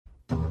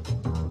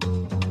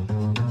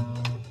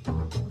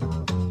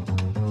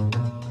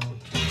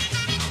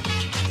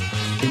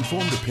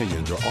Informed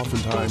opinions are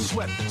oftentimes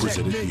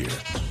presented here.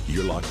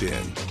 You're locked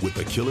in with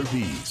the Killer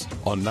Bees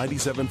on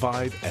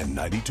 97.5 and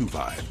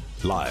 92.5.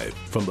 Live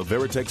from the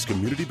Veritex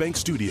Community Bank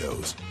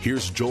Studios,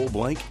 here's Joel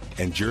Blank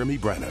and Jeremy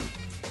Branham.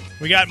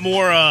 We got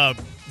more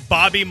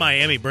Bobby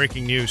Miami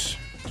breaking news.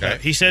 Okay.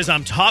 He says,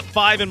 I'm top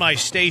 5 in my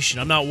station.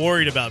 I'm not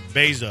worried about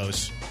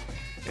Bezos.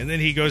 And then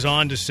he goes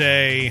on to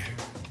say,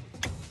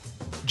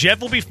 Jeff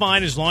will be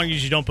fine as long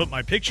as you don't put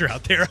my picture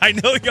out there. I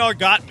know y'all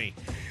got me.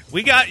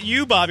 We got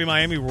you, Bobby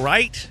Miami,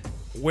 right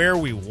where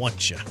we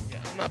want you.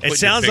 It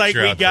sounds like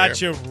we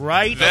got you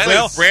right.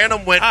 Well,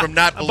 Branham went from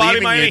not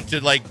believing you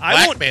to like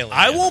blackmailing.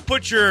 I won't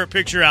put your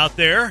picture out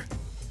there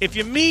if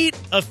you meet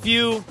a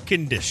few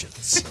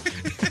conditions.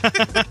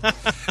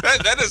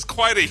 That is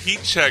quite a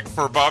heat check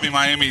for Bobby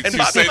Miami to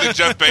say that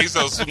Jeff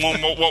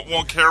Bezos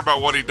won't care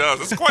about what he does.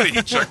 That's quite a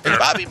heat check there. And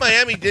Bobby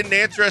Miami didn't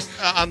answer us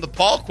on the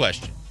Paul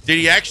question. Did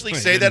he actually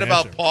say that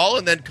about Paul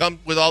and then come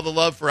with all the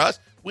love for us?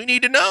 We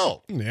need to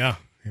know. Yeah,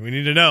 we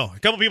need to know. A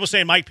couple people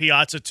saying Mike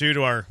Piazza, too,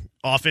 to our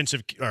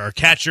offensive or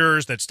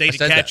catchers, that stated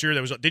catcher.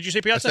 That was. Did you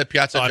say Piazza? I said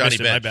Piazza, Johnny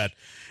Bench. My bad.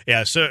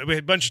 Yeah, so we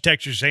had a bunch of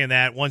texters saying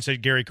that. One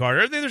said Gary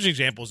Carter. There's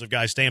examples of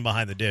guys staying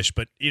behind the dish,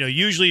 but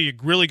usually a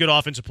really good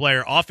offensive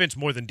player, offense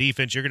more than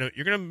defense. You're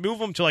gonna move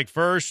them to like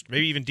first,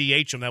 maybe even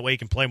DH them. That way he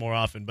can play more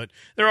often. But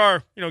there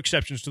are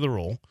exceptions to the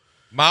rule.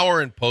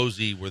 Mauer and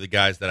Posey were the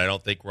guys that I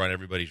don't think were on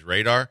everybody's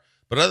radar.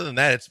 But other than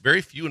that, it's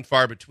very few and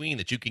far between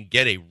that you can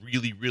get a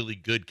really, really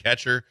good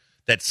catcher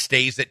that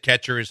stays at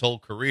catcher his whole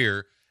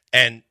career.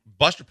 And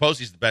Buster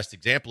Posey is the best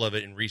example of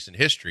it in recent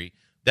history.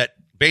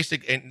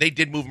 And they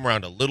did move him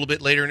around a little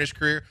bit later in his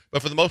career,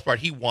 but for the most part,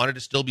 he wanted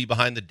to still be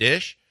behind the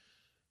dish.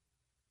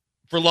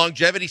 For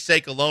longevity's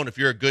sake alone, if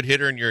you're a good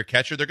hitter and you're a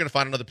catcher, they're going to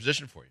find another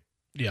position for you.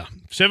 Yeah.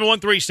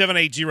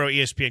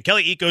 713-780-ESPN.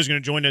 Kelly Iko is going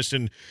to join us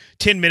in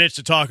 10 minutes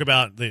to talk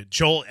about the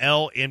Joel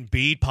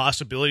Embiid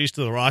possibilities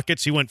to the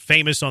Rockets. He went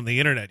famous on the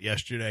internet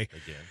yesterday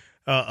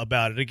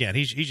about it again.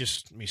 He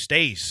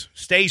stays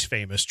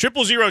famous.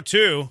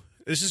 0002.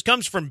 This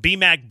comes from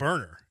BMAC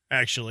Burner,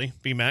 actually.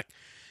 BMAC.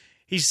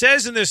 He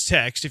says in this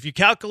text, if you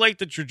calculate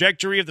the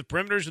trajectory of the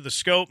perimeters of the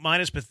scope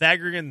minus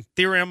Pythagorean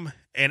theorem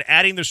and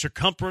adding the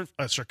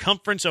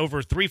circumference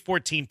over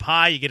 314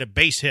 pi, you get a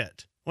base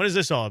hit. What is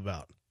this all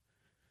about?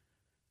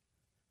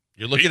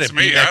 You're looking at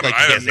me. BMAC like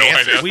I have no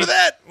idea for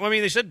that. Well, I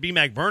mean, they said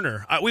BMAC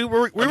Burner. Am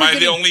I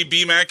the only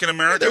BMAC in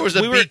America? There was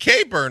a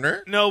BK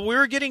Burner. No, we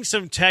were getting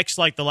some text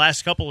like the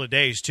last couple of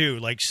days, too,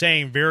 like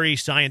saying very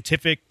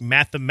scientific,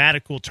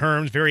 mathematical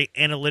terms, very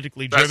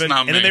analytically driven. That's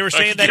not me. And then they were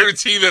saying I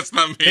guarantee that's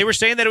not me. They were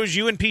saying that it was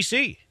you and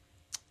PC.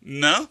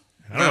 No.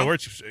 I don't know.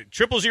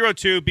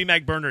 0002,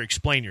 BMAC Burner,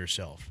 explain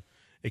yourself.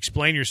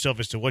 Explain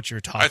yourself as to what you're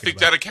talking about. I think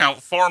that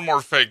account far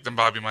more fake than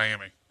Bobby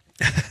Miami.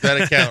 That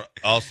account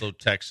also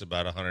texts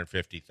about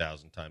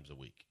 150,000 times a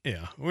week.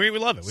 Yeah, we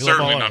love it. We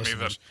Certainly love all not me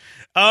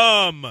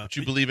then. But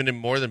you believe in him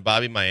more than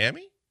Bobby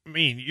Miami? I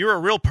mean, you're a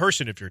real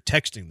person if you're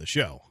texting the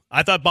show.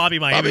 I thought Bobby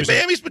Miami's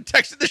been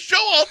texting the show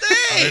all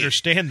day. I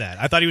understand that.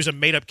 I thought he was a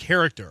made-up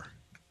character.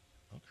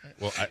 Okay.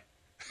 Well,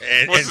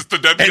 was this the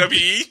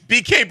WWE?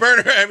 BK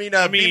Burner,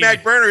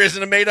 BMAC Burner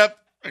isn't a made-up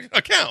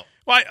account.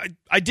 Well,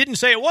 I didn't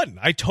say it wasn't.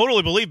 I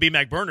totally believe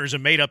BMAC Burner is a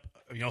made-up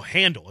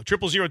handle.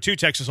 0002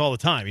 texts us all the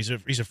time. He's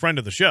a friend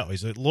of the show.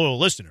 He's a loyal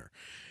listener.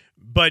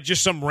 But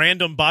just some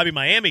random Bobby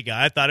Miami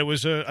guy, I thought it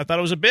was a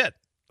bit.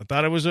 I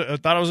thought it was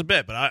a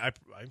bit, but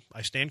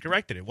I stand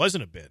corrected. It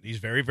wasn't a bit. He's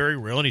very, very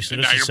real, and he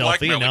sent us a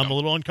selfie, and now I'm a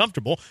little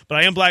uncomfortable. But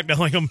I am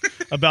blackmailing him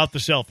about the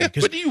selfie.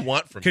 What do you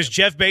want from him? Because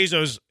Jeff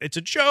Bezos, it's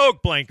a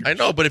joke, Blanker. I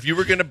know, but if you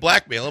were going to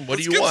blackmail him, what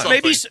do you want?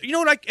 Something. Maybe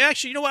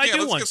I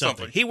do want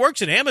something. He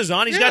works at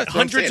Amazon. He's got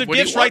hundreds of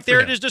gifts right there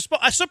at his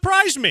disposal.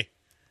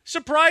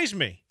 Surprise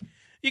me.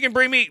 You can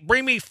bring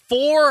me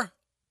 4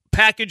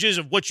 packages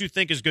of what you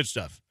think is good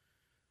stuff.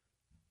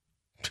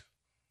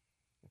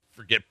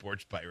 Forget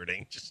porch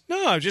pirating. Just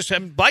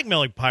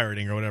blackmailing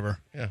pirating or whatever.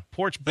 Yeah,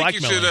 porch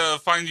blackmailing. I think you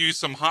should find you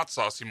some hot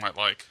sauce you might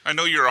like. I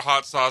know you're a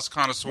hot sauce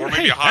connoisseur,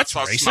 maybe a hot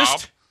sauce racist.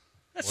 snob.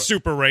 That's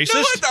super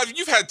racist. No,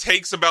 you've had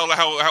takes about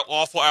how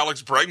awful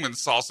Alex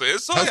Bregman's salsa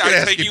is. So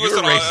I take you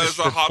as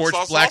a hot porch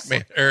sauce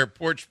blackmail or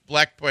porch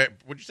black. What'd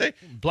you say?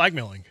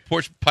 Blackmailing.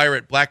 Porch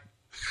pirate black.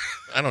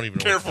 I don't even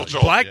know. Careful,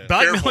 Joel.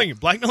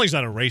 Blackmailing's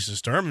not a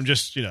racist term. I'm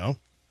just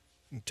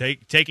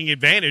taking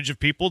advantage of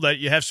people that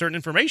you have certain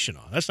information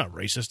on. That's not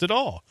racist at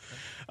all.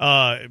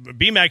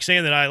 BMAC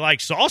saying that I like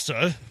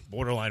salsa,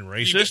 borderline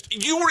racist.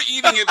 You were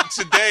eating it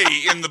today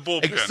in the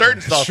bullpen.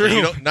 Certain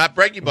salsa, not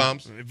Breggy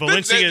Bombs.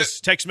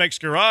 Valencia's Tex-Mex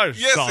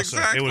Garage salsa.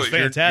 Exactly. It was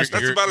fantastic.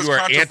 That's about as you are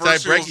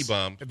controversial. anti-Breggy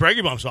Bomb.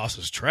 Breggy Bomb sauce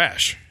is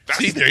trash.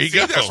 There you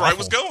go. That's where I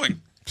was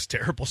going. It's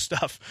terrible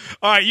stuff.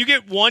 All right, you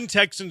get one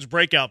Texans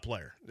breakout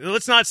player.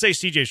 Let's not say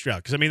C.J.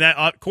 Stroud, because,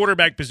 that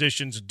quarterback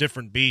position's a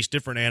different beast,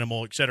 different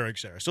animal, et cetera, et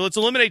cetera. So let's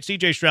eliminate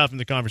C.J. Stroud from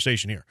the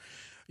conversation here.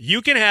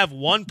 You can have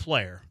one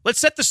player. Let's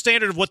set the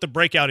standard of what the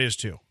breakout is,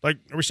 too. Like,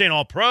 are we saying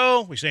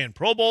all-pro? Are we saying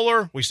Pro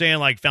Bowler? Are we saying,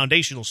 like,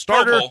 foundational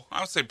starter? Pro Bowl. I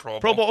would say Pro Bowl.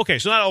 Pro Bowl. Okay,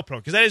 so not all-pro,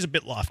 because that is a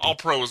bit lofty.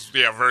 All-pro is,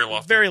 very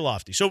lofty. Very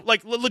lofty. So,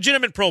 like,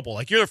 legitimate Pro Bowl.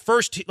 Like, you're the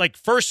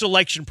first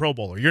selection Pro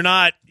Bowler. You're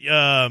not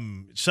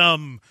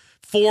some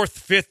fourth,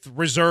 fifth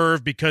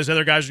reserve because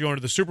other guys are going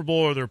to the Super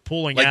Bowl or they're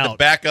pulling like out. Like the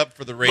backup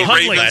for the Ravens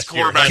last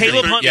year.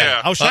 Caleb Huntley.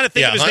 Yeah. I was trying to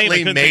think of his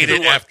Huntley name. I made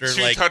it after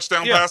two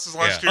touchdown passes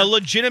last year. A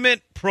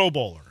legitimate Pro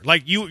Bowler.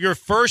 Like your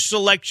first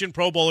selection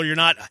Pro Bowler, you're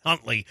not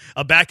Huntley,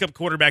 a backup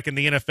quarterback in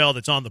the NFL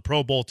that's on the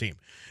Pro Bowl team.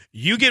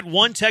 You get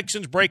one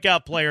Texans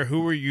breakout player,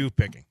 who are you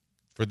picking?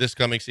 For this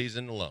coming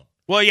season alone.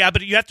 Well, yeah,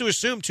 but you have to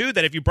assume, too,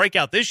 that if you break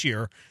out this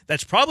year,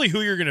 that's probably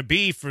who you're going to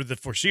be for the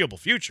foreseeable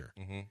future.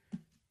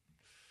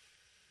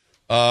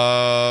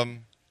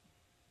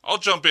 I'll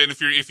jump in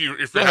if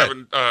you're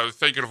having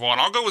thinking of one.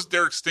 I'll go with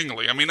Derek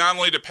Stingley. I mean, not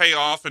only to pay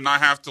off and not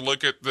have to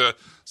look at the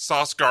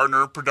Sauce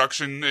Gardner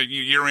production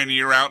year in and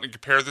year out and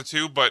compare the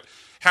two, but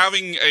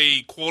having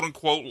a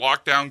quote-unquote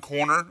lockdown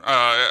corner,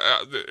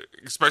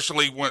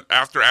 especially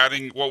after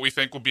adding what we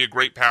think will be a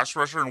great pass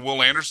rusher and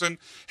Will Anderson,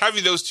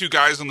 having those two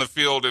guys on the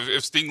field, if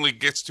Stingley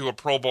gets to a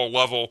Pro Bowl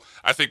level,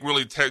 I think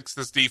really takes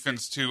this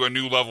defense to a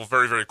new level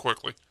very, very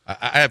quickly.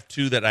 I have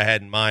two that I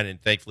had in mind,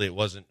 and thankfully it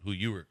wasn't who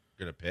you were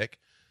going to pick.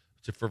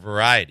 For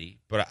variety,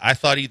 but I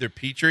thought either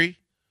Petrie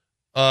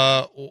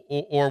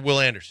or Will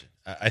Anderson.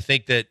 I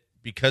think that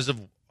because of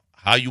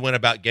how you went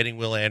about getting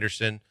Will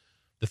Anderson,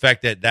 the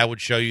fact that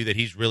would show you that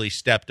he's really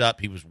stepped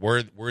up. He was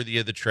worthy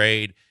of the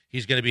trade.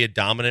 He's going to be a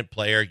dominant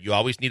player. You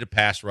always need a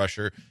pass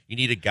rusher. You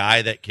need a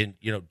guy that can,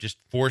 just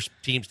force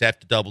teams to have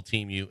to double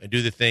team you and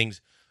do the things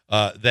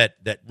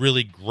that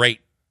really great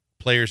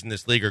players in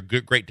this league or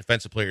great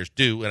defensive players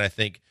do. And I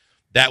think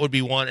that would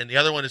be one. And the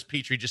other one is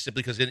Petrie, just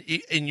simply because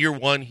in year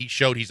one, he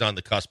showed he's on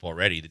the cusp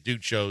already. The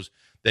dude shows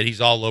that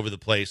he's all over the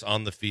place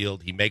on the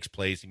field. He makes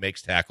plays. He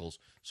makes tackles.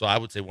 So I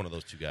would say one of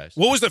those two guys.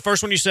 What was the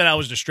first one you said? I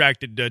was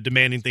distracted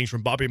demanding things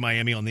from Bobby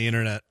Miami on the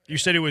internet. You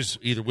said it was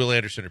either Will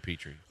Anderson or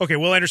Petrie. Okay,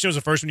 Will Anderson was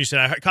the first one you said.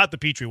 I caught the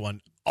Petrie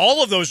one.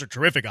 All of those are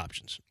terrific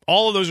options.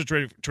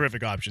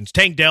 Terrific options.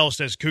 Tank Dell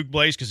says Coug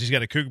Blaze because he's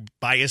got a Coug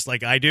bias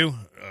like I do.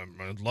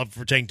 I'd love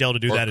for Tank Dell to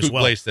do that as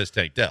well. Coug Blaze says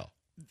Tank Dell.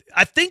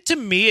 I think to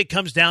me it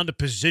comes down to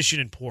position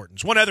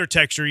importance. One other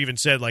texter even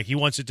said like he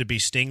wants it to be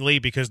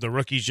Stingley because the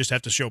rookies just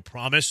have to show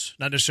promise,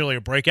 not necessarily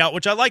a breakout,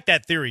 which I like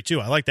that theory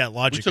too. I like that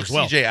logic as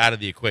well. We took CJ out of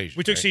the equation.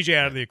 We took CJ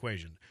out of the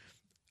equation.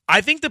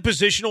 I think the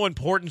positional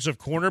importance of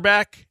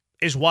cornerback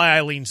is why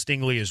I lean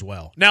Stingley as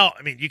well. Now,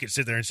 I mean, you could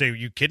sit there and say, are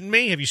you kidding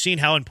me? Have you seen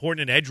how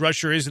important an edge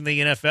rusher is in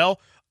the NFL?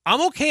 I'm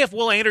okay if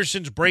Will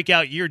Anderson's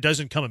breakout year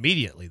doesn't come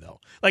immediately, though.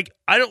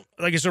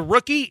 As a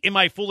rookie, am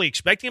I fully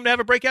expecting him to have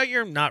a breakout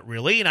year? Not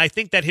really, and I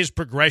think that his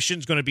progression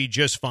is going to be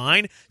just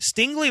fine.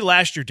 Stingley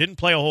last year didn't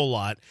play a whole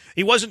lot.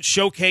 He wasn't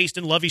showcased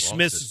in Lovie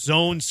Smith's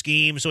zone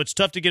scheme, so it's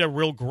tough to get a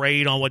real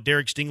grade on what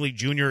Derek Stingley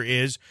Jr.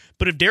 is.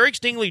 But if Derek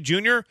Stingley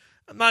Jr.,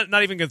 I'm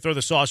not even going to throw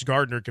the Sauce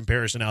Gardner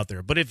comparison out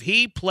there, but if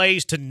he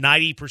plays to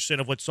 90%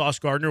 of what Sauce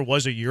Gardner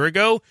was a year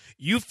ago,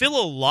 you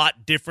feel a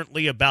lot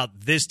differently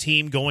about this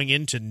team going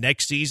into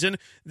next season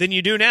than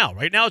you do now.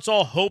 Right now, it's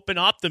all hope and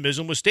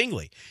optimism with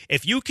Stingley.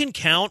 If you can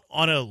count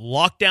on a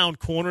lockdown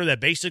corner that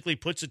basically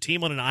puts a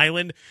team on an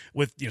island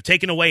with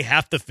taking away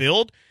half the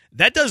field,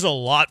 that does a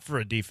lot for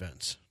a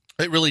defense.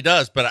 It really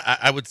does, but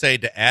I would say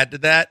to add to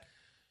that,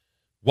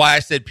 why I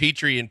said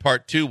Petrie in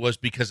part two was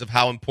because of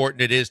how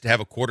important it is to have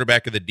a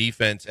quarterback of the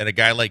defense and a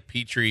guy like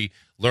Petrie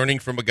learning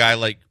from a guy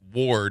like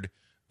Ward,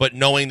 but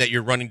knowing that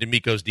you're running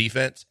D'Amico's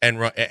defense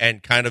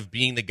and kind of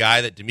being the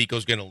guy that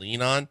D'Amico's going to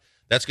lean on.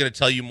 That's going to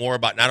tell you more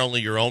about not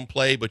only your own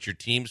play, but your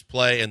team's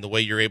play and the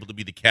way you're able to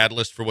be the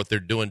catalyst for what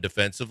they're doing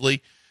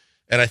defensively.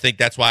 And I think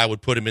that's why I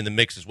would put him in the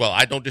mix as well.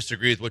 I don't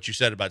disagree with what you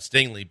said about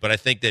Stingley, but I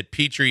think that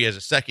Petrie as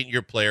a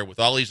second-year player with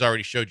all he's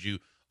already showed you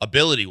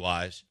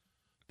ability-wise,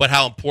 but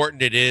how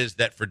important it is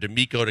that for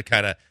D'Amico to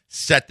kind of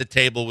set the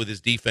table with his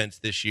defense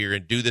this year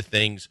and do the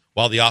things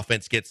while the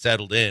offense gets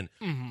settled in.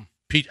 Mm-hmm.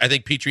 I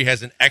think Petrie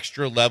has an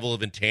extra level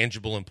of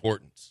intangible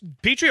importance.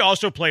 Petrie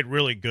also played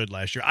really good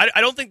last year.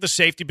 I don't think the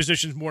safety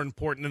position is more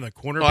important than the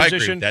corner position. I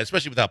agree with that,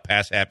 especially with how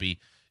pass-happy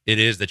it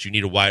is that you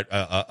need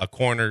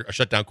a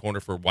shutdown corner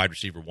for a wide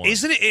receiver one.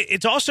 Isn't it?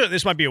 It's also,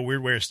 this might be a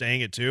weird way of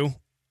saying it too,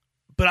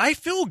 but I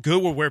feel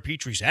good with where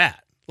Petrie's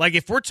at. Like,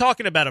 if we're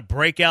talking about a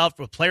breakout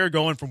for a player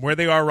going from where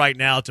they are right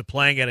now to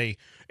playing at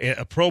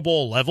a Pro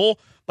Bowl level,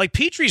 like,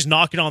 Petrie's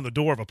knocking on the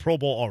door of a Pro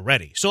Bowl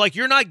already. So, like,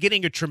 you're not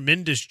getting a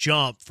tremendous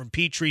jump from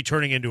Petrie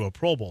turning into a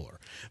Pro Bowler,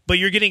 but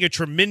you're getting a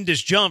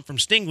tremendous jump from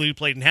Stingley, who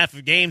played in half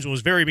of games and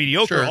was very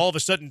mediocre, all of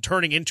a sudden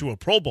turning into a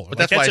Pro Bowler. But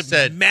that's why I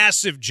said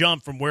massive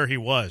jump from where he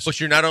was.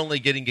 But you're not only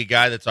getting a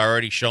guy that's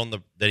already shown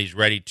that he's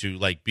ready to,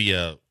 like, be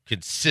a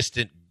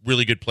consistent,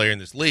 really good player in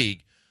this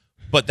league,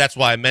 but that's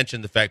why I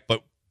mentioned the fact,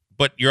 but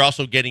you're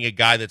also getting a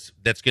guy that's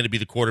going to be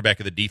the quarterback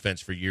of the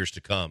defense for years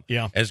to come.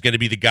 Yeah. And is going to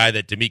be the guy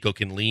that D'Amico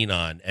can lean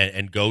on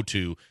and go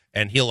to,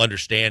 and he'll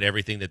understand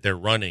everything that they're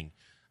running.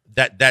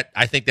 That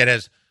I think that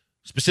has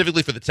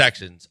specifically for the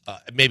Texans,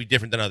 maybe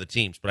different than other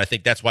teams, but I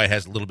think that's why it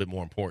has a little bit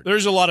more importance.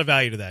 There's a lot of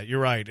value to that.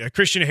 You're right.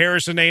 Christian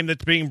Harris, a name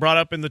that's being brought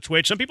up in the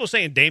Twitch. Some people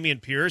saying Damian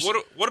Pierce.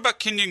 What about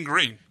Kenyon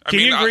Green?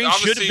 Kenyon Green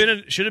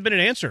should have been an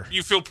answer.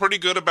 You feel pretty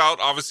good about,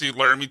 obviously,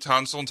 Laramie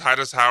Tunsil and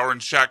Titus Howard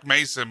and Shaq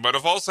Mason, but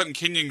if all of a sudden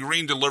Kenyon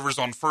Green delivers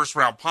on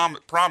first-round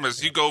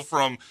promise, you go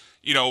from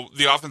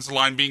the offensive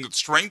line being its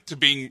strength to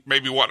being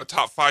maybe, a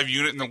top 5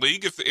 unit in the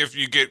league if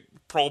you get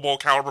Pro Bowl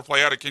caliber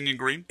play out of Kenyon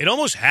Green? It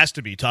almost has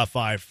to be top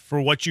 5 for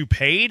what you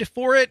paid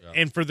for it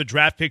and for the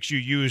draft picks you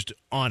used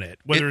on it.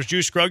 Whether it's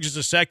Juice Scruggs as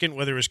a second,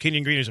 whether it's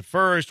Kenyon Green as a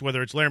first,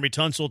 whether it's Laramie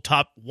Tunsil,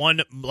 top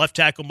 1 left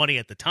tackle money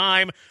at the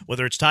time,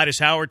 whether it's Titus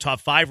Howard,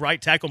 top 5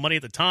 right tackle money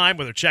at the time,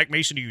 whether it's Shaq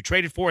Mason, who you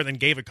traded for and then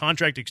gave a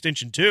contract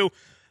extension to.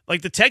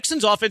 Like the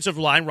Texans' offensive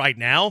line right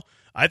now,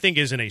 I think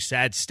is in a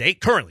sad state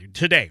currently,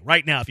 today,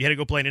 right now, if you had to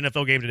go play an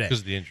NFL game today.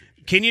 Because of the injury.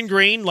 Kenyon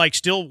Green,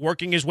 still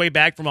working his way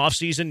back from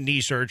offseason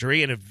knee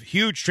surgery and a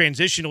huge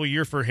transitional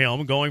year for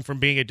him, going from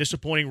being a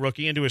disappointing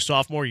rookie into his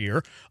sophomore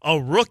year. A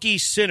rookie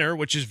center,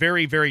 which is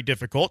very, very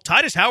difficult.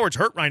 Titus Howard's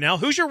hurt right now.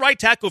 Who's your right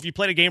tackle if you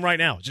played a game right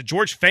now? Is it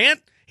George Fant?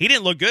 He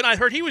didn't look good. I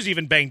heard he was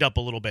even banged up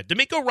a little bit.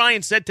 D'Amico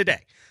Ryan said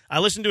today, I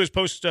listened to his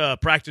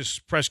post-practice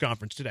press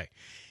conference today.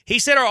 He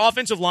said our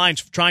offensive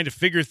line's trying to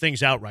figure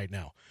things out right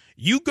now.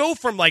 You go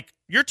from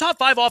your top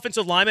 5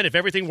 offensive linemen, if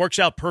everything works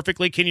out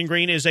perfectly, Kenyon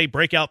Green is a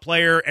breakout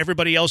player,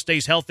 everybody else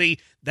stays healthy.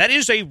 That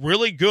is a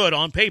really good,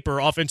 on paper,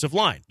 offensive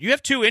line. You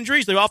have 2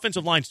 injuries, the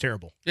offensive line's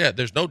terrible. Yeah,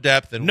 there's no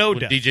depth. And when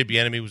DJ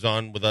Bieniemy was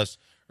on with us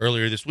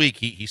earlier this week,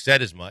 he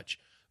said as much.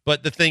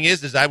 But the thing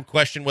is I would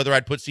question whether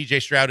I'd put C.J.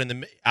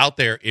 Stroud out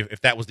there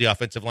if that was the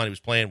offensive line he was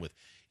playing with.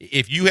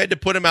 If you had to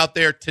put him out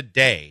there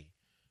today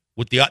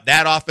with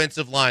that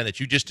offensive line that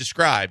you just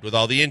described with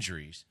all the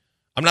injuries,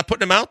 I'm not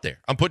putting him out there.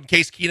 I'm putting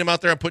Case Keenum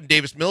out there. I'm putting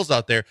Davis Mills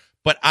out there.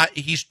 But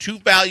he's too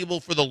valuable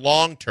for the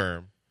long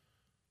term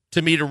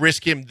to me to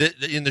risk him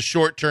in the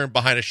short term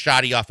behind a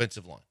shoddy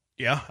offensive line.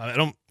 Yeah, I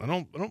don't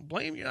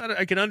blame you.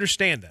 I can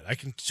understand that. I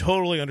can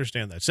totally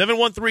understand that.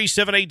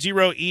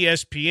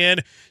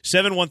 713-780-ESPN,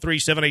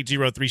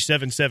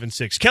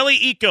 713-780-3776. Kelly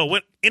Iko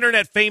went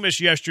internet famous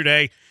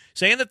yesterday,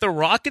 saying that the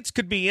Rockets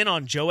could be in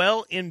on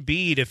Joel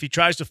Embiid if he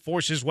tries to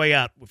force his way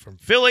out from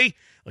Philly.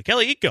 Well,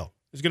 Kelly Iko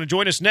is going to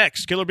join us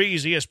next. Killer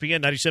Bees,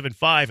 ESPN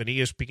 97.5 and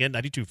ESPN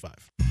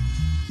 92.5.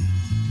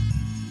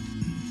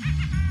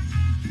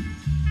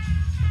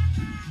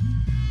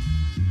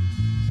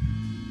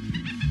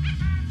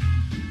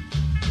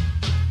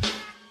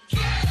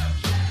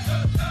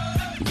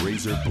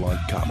 Razor blunt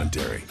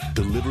commentary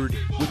delivered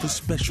with a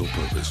special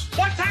purpose.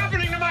 What's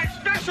happening to my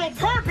special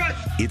purpose?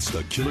 It's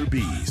the Killer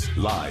Bees,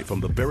 live from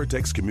the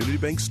Veritex Community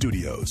Bank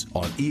Studios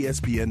on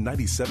ESPN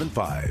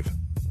 97.5.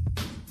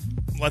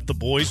 Let the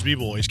boys be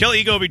boys.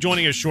 Kelly Iko will be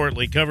joining us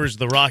shortly. Covers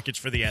the Rockets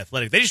for The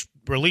Athletic. They just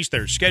released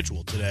their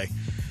schedule today.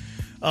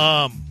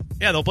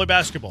 They'll play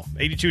basketball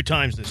 82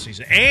 times this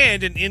season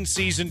and an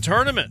in-season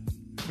tournament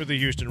for the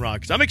Houston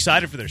Rockets. I'm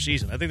excited for their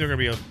season. I think they're going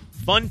to be a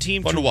fun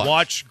team to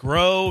watch,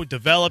 grow,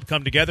 develop,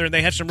 come together, and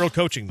they have some real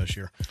coaching this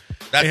year.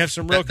 That's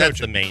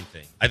the main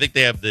thing. I think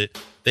they have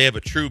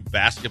a true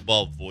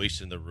basketball voice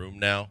in the room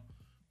now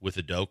with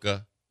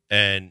Udoka,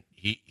 and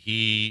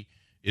he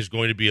is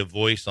going to be a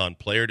voice on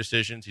player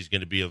decisions. He's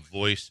going to be a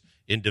voice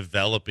in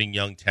developing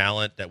young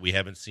talent that we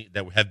haven't seen,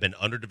 that have been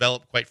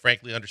underdeveloped, quite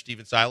frankly, under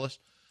Stephen Silas.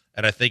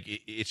 And I think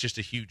it's just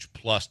a huge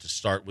plus to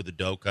start with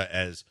Udoka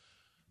as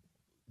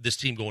this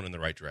team going in the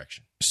right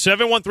direction.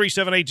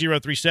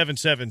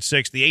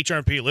 713-780-3776, the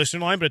HRP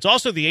listener line, but it's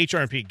also the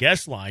HRP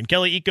guest line.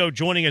 Kelly Iko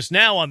joining us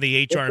now on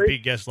the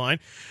HRP guest line.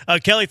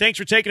 Kelly, thanks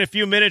for taking a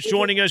few minutes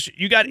joining us.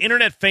 You got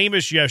internet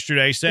famous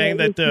yesterday saying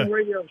that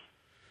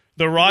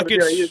the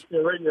Rockets...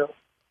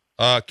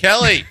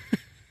 Kelly.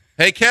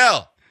 Hey,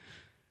 Kel.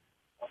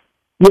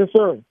 Yes,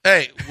 sir.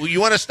 Hey, well, you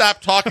want to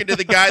stop talking to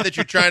the guy that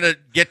you're trying to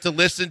get to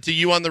listen to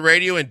you on the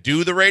radio and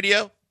do the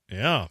radio?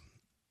 Yeah.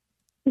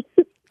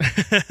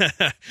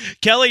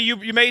 Kelly,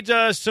 you made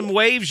some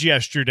waves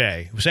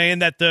yesterday saying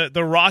that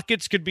the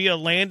Rockets could be a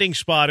landing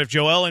spot if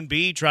Joel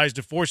Embiid tries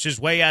to force his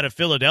way out of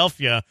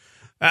Philadelphia.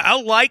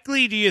 How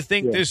likely do you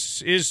think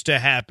this is to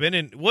happen,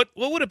 and what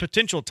would a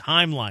potential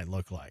timeline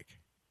look like?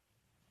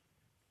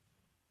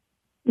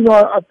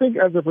 I think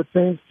as it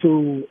pertains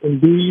to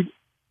Embiid,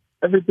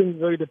 everything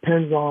really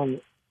depends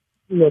on,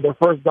 the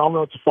first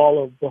domino to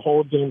fall of the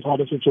whole James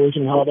Harden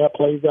situation, how that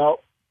plays out.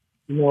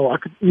 I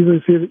could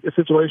easily see a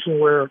situation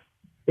where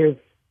if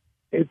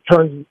it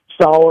turns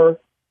sour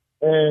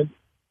and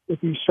if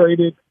he's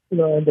traded,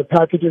 and the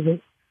package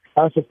isn't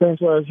as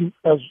substantial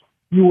as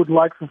you would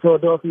like for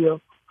Philadelphia,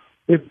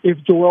 if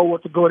Joel were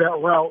to go that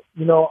route,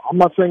 I'm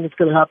not saying it's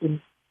going to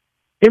happen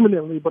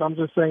imminently, but I'm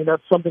just saying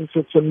that's something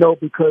to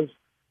note because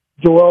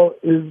Joel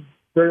is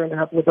very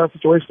unhappy with that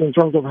situation in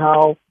terms of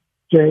how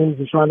James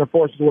is trying to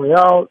force his way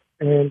out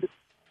and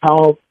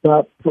how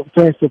that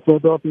pertains to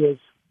Philadelphia's,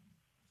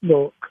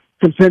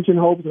 contention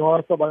hopes and all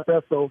that stuff like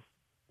that. So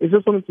it's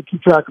just something to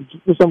keep track of,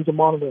 just something to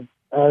monitor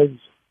as,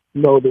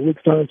 the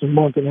weeks turn into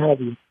months and have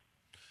you.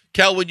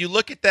 Kel, when you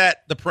look at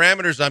that, the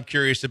parameters I'm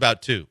curious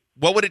about too.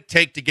 what would it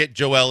take to get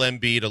Joel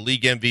Embiid, a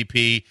league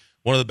MVP,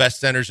 one of the best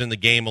centers in the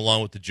game,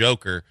 along with the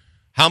Joker?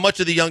 How much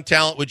of the young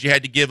talent would you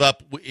have to give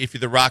up if you're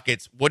the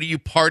Rockets? What are you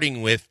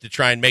parting with to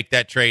try and make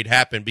that trade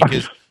happen?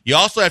 Because you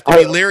also have to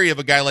be leery of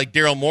a guy like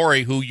Daryl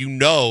Morey, who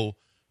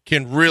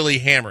can really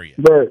hammer you.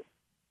 Right.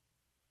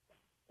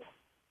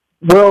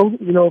 Well,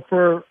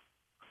 for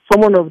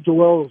someone of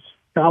Joel's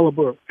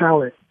caliber of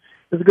talent,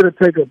 it's going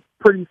to take a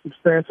pretty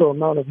substantial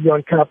amount of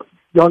young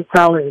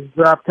talent and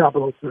draft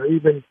capital to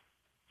even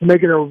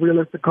make it a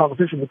realistic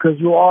competition, because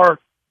you are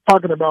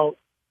talking about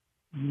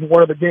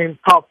one of the game's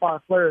top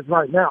 5 players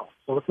right now.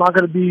 So it's not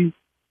going to be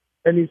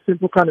any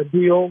simple kind of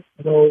deal.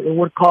 It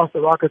would cost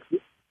the Rockets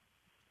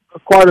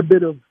quite a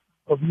bit of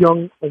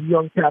young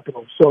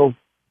capital. So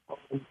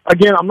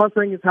again, I'm not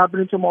saying it's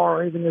happening tomorrow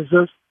or anything. It's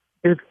just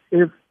if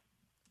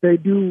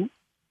it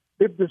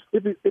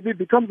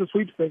becomes a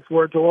sweepstakes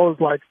where Joel is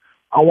like,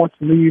 I want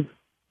to leave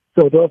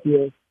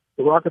Philadelphia,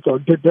 the Rockets are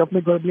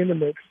definitely going to be in the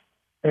mix.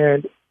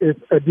 And if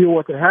a deal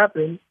were to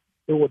happen,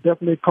 it will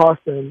definitely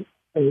cost them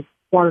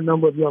quite a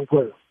number of young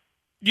players.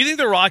 Do you think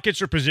the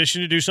Rockets are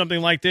positioned to do something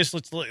like this?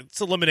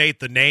 Let's eliminate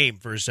the name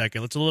for a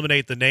second. Let's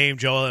eliminate the name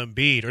Joel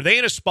Embiid. Are they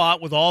in a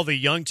spot with all the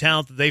young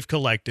talent that they've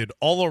collected,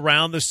 all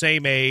around the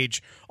same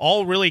age,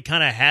 all really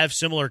kind of have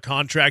similar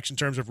contracts in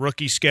terms of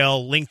rookie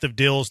scale, length of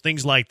deals,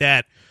 things like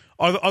that?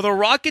 Are the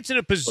Rockets in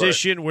a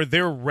position where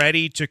they're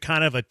ready to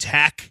kind of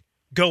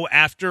go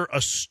after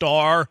a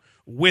star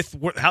with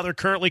how they're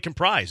currently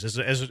comprised as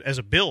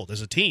a build,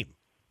 as a team?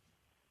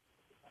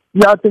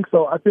 Yeah, I think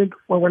so. I think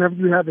whenever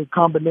you have a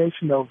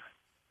combination of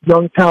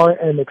young talent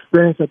and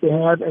experience that they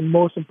have, and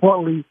most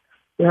importantly,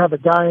 they have a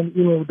guy in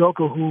Ime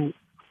Udoka who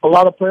a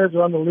lot of players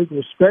around the league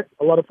respect,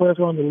 a lot of players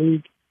around the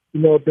league,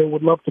 they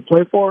would love to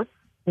play for,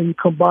 and you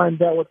combine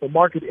that with the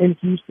market in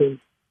Houston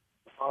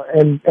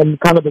and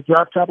kind of the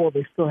draft capital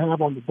they still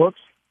have on the books,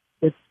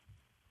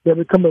 they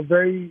become a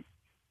very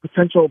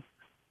potential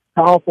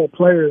powerful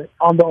player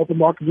on the open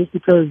market just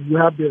because you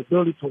have the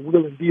ability to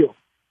wheel and deal.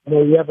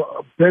 You have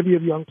a bevy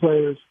of young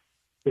players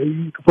that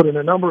you can put in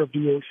a number of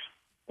deals,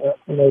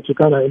 to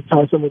kind of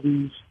entice some of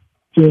these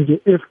teams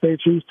if they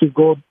choose to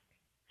go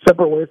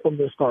separate ways from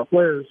their star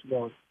players.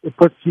 It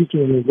puts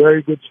Houston in a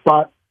very good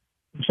spot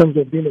in terms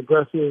of being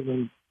aggressive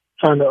and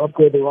trying to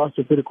upgrade the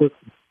roster pretty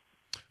quickly.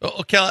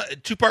 Okay,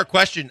 two-part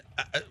question.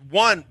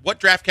 One, what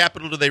draft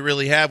capital do they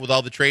really have with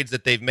all the trades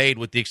that they've made,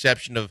 with the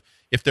exception of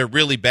if they're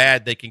really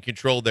bad, they can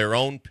control their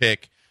own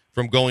pick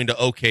from going to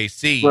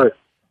OKC? Right.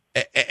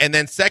 And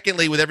then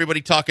secondly, with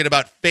everybody talking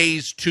about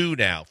phase 2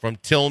 now, from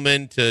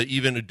Tillman to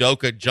even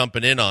Udoka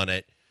jumping in on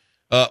it,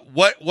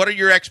 what are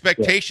your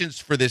expectations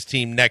for this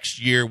team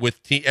next year with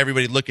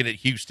everybody looking at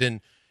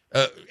Houston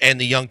and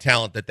the young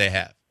talent that they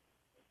have?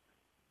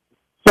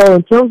 So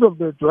in terms of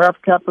the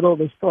draft capital,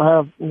 they still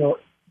have,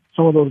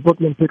 some of those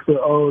Brooklyn picks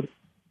are owed.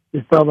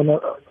 They still have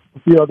a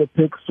few other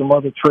picks from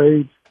other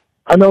trades.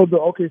 I know the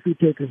OKC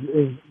pick is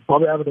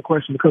probably out of the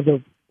question because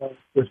of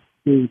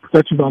the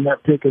protections on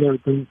that pick and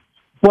everything.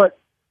 But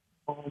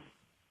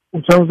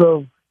in terms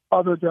of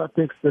other draft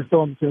picks, they're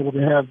still on the table.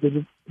 They have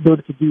the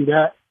ability to do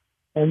that.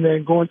 And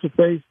then going to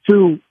phase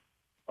 2,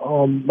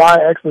 my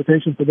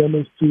expectation for them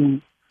is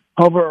to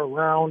hover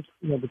around,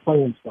 the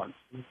playing spots.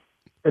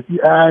 If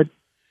you add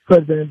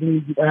Fred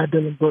VanVleet, you add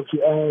Dylan Brooks,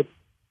 you add,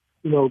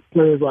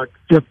 players like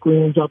Jeff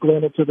Green, Jock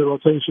Landale to the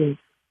rotation,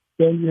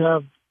 then you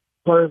have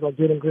players like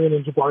Jalen Green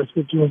and Jabari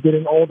Smith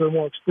getting older,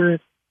 more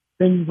experienced.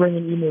 Then you bring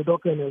in Ime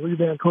Udoka and a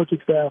revamped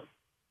coaching staff.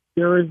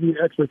 There is the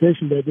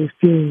expectation that this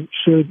team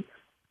should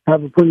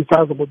have a pretty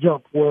sizable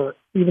jump where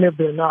even if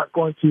they're not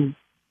going to,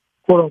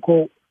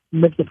 quote-unquote,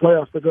 make the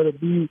playoffs, they're going to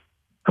be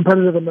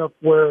competitive enough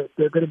where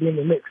they're going to be in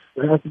the mix.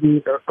 There has to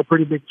be a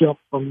pretty big jump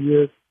from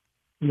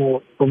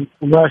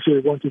last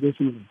year going to this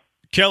season.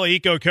 Kelly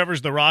Iko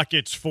covers the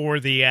Rockets for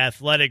The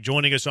Athletic,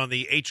 joining us on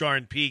the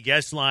HR&P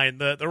guest line.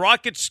 The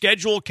Rockets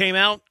schedule came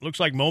out, looks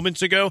like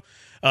moments ago.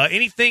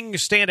 Anything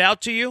stand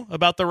out to you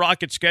about the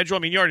Rockets schedule? I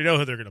mean, you already know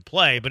who they're going to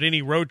play, but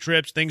any road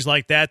trips, things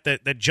like that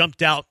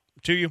jumped out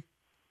to you?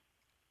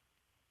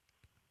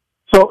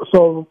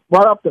 So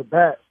right off the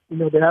bat,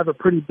 they have a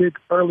pretty big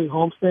early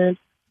homestand,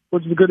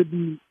 which is going to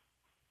be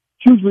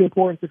hugely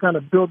important to kind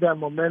of build that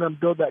momentum,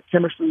 build that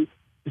chemistry,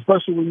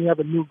 especially when you have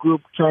a new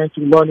group trying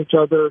to learn each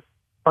other,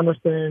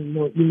 understand,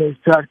 Ime's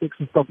tactics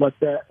and stuff like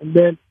that. And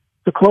then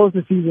to close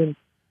the season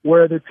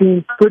where the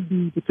team could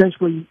be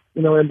potentially,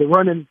 in the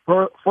running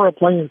for a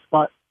playing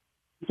spot,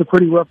 it's a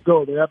pretty rough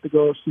go. They have to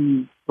go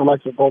see the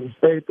likes of Golden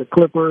State, the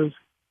Clippers,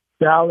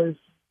 Dallas.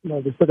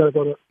 They still got to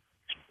go to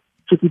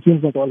tricky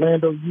teams like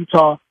Orlando,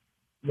 Utah.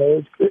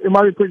 It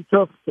might be pretty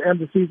tough to end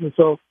the season.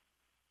 So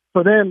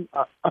for them,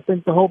 I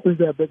think the hope is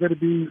that they're going to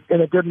be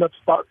in a good enough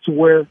spot to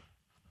where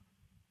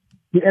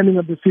the ending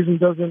of the season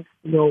doesn't,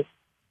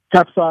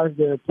 capsize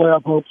their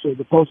playoff hopes or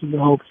the postseason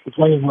hopes, the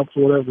playing hopes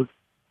or whatever.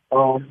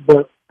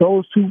 But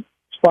those two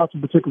spots in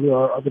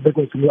particular are the big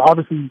ones to me.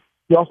 Obviously,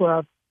 you also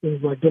have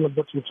things like Dylan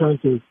Brooks return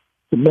to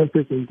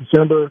Memphis in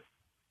December.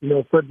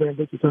 Fred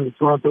VanVleet return to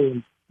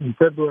Toronto in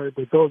February.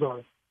 But those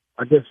are,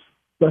 I guess,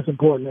 less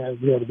important as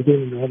the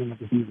beginning and the ending of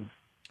the season.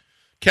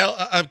 Kel,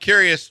 I'm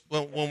curious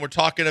when we're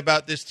talking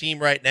about this team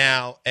right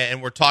now,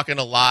 and we're talking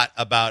a lot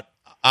about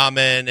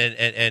Amen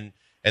and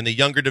the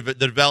the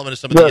development of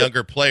some of the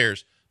younger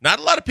players. Not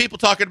a lot of people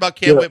talking about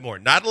Cam Whitmore.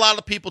 Not a lot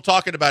of people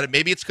talking about it.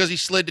 Maybe it's because he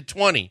slid to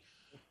 20.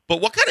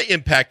 But what kind of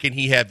impact can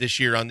he have this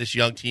year on this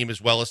young team, as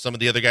well as some of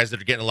the other guys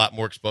that are getting a lot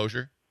more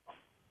exposure?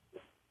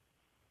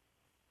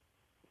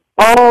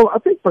 I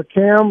think for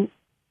Cam,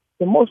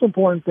 the most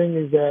important thing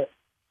is that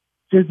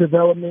his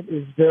development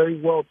is very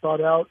well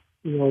thought out.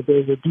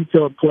 There's a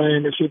detailed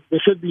plan.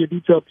 There should be a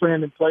detailed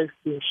plan in place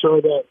to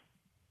ensure that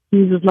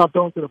he's just not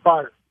thrown to the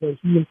fire. He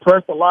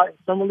impressed a lot in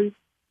summer league,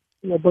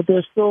 but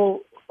there's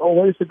still a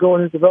ways to go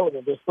in his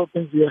development. There's still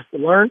things he has to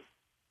learn.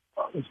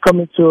 He's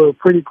coming to a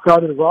pretty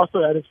crowded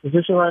roster at his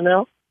position right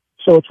now.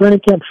 So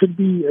training camp should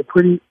be a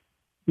pretty,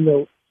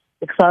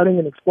 exciting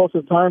and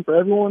explosive time for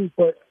everyone.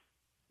 But,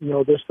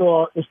 there's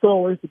still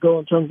a ways to go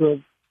in terms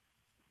of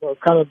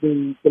kind of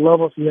the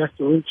levels he has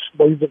to reach.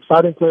 But he's an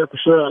exciting player for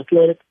sure,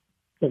 athletic,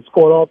 can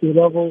score at all 3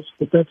 levels.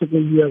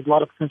 Defensively, he has a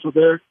lot of potential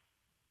there.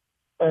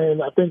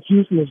 And I think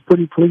Houston is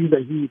pretty pleased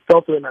that he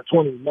felt it in at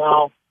 20.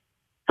 Now,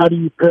 how do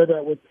you pair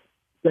that with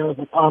guys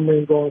like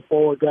Amen going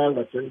forward, guys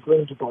like Jeremy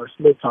Branham, Jabbar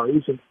Smith,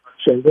 Tyrese, and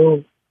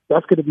Shane?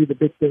 That's going to be the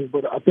big thing.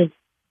 But I think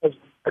as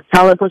a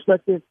talent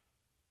perspective,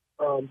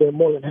 they're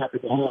more than happy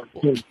to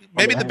have him.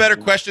 Maybe the better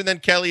question then,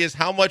 Kelly, is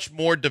how much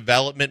more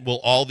development will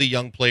all the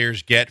young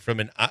players get from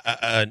an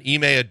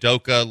Ime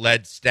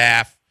Udoka-led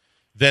staff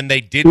than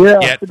they didn't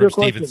get from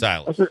Stephen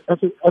Silas?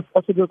 That's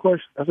a good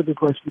question. That's a good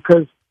question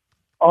because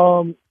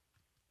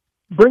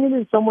bringing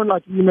in someone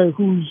like Ime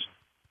who's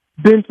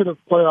been to the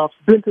playoffs,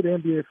 been to the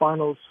NBA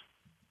Finals,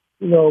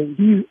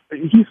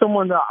 he's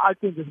someone that I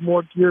think is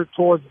more geared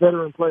towards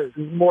veteran players.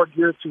 He's more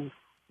geared to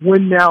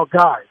win now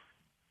guys.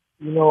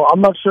 I'm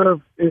not sure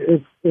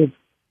if and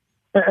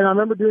I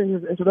remember during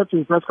his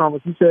introductory press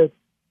conference, he said,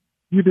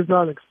 "Youth is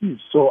not an excuse."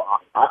 So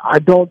I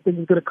don't think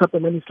he's going to cut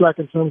them any slack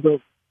in terms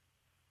of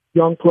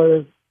young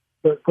players,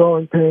 the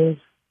growing pains.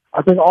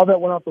 I think all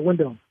that went out the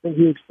window. I think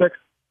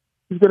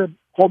he's going to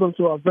hold them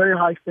to a very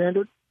high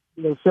standard,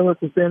 similar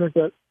to standards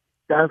that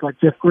guys like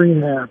Jeff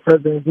Green have,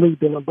 President Lee,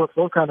 Dylan Brooks,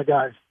 those kind of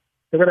guys.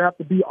 They're going to have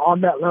to be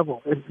on that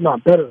level, if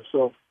not better.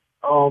 So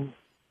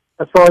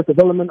as far as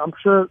development, I'm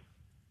sure it's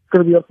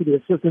going to be up to the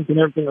assistants and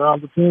everything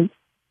around the team.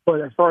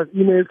 But as far as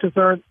Ime is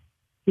concerned,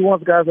 he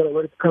wants guys that are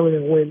ready to come in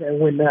and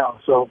win now.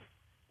 So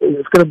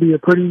it's going to be a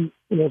pretty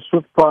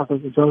swift process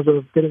in terms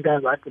of getting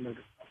guys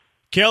acclimated.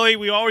 Kelly,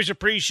 we always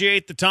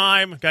appreciate the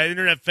time. Got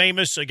internet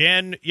famous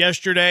again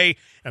yesterday.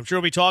 I'm sure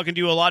we'll be talking to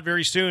you a lot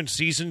very soon.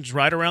 Season's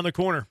right around the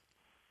corner.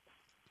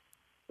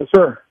 Yes,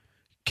 sir.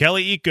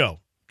 Kelly Iko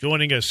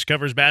joining us,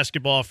 covers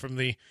basketball for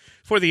the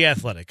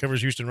Athletic,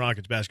 covers Houston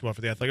Rockets basketball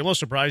for the Athletic. I'm a little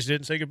surprised he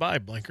didn't say goodbye,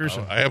 Blinkers.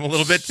 Oh, I am a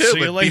little bit too,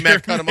 but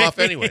B-Mac cut him off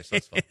anyway, so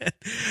that's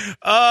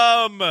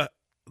fine.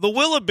 The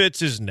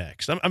Willabits is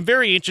next. I'm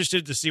very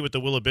interested to see what the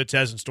Willabits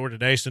has in store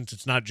today since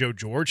it's not Joe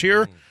George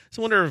here.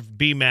 So I wonder if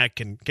B-Mac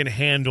can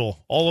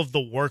handle all of the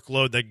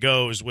workload that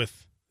goes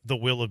with the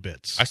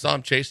Willabits. I saw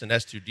him chasing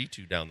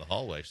S2D2 down the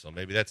hallway, so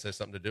maybe that has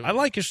something to do with it. I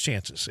like his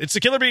chances. It's the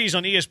Killer Bees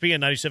on ESPN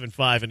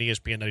 97.5 and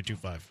ESPN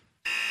 92.5.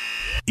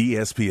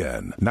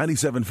 ESPN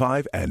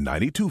 97.5 and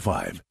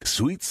 92.5.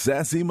 Sweet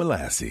Sassy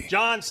Molassy.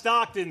 John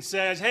Stockton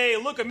says, "Hey,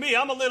 look at me.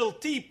 I'm a little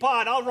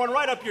teapot. I'll run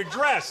right up your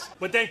dress."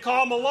 But then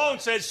Karl Malone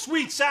says,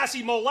 "Sweet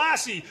Sassy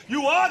Molassy,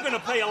 you are going to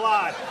pay a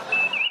lot."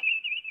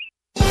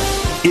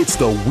 It's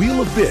the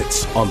Wheel of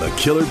Bits on the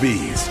Killer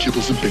Bees.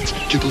 Kibbles and bits,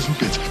 kibbles and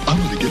bits. I'm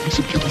going to get me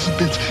some kibbles and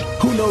bits.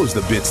 Who knows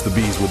the bits the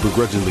Bees will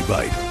begrudgingly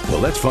bite? Well,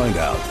 let's find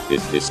out.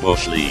 It's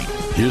Bush League.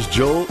 Here's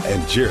Joel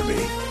and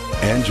Jeremy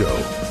and Joe.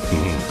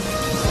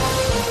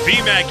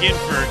 B-Mac in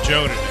for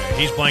Joe today.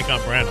 He's blank on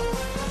Branham.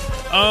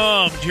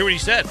 Did you hear what he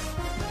said?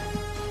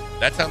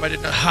 That time I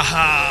did not.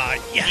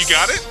 Yes. You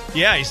got it?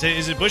 Yeah, he said,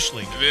 is it Bush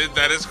League?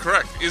 That is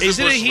correct. Is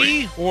it a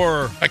he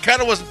or... I kind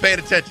of wasn't paying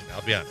attention,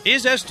 I'll be honest.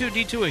 Is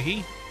S2D2 a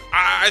he?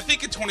 I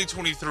think in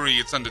 2023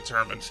 it's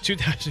undetermined.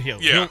 2000,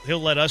 yeah.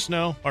 He'll let us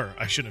know. Or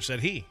I shouldn't have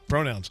said he.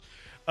 Pronouns.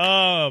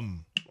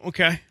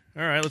 Okay.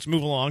 All right, let's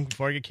move along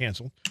before I get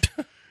canceled.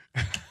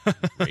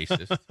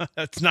 Racist.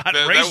 That's not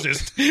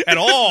racist at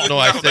all. No,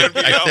 I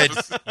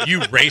said,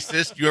 you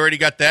racist. You already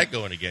got that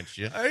going against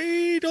you.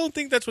 I don't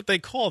think that's what they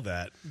call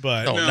that.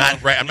 But no,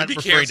 not right. I'm not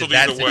referring to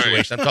that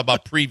situation. I'm talking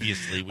about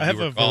previously. When I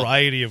have a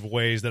variety of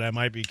ways that I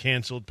might be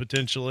canceled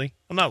potentially.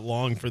 I'm not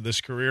long for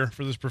this career,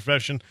 for this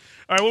profession.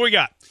 All right, what we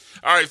got?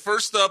 All right,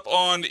 first up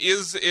on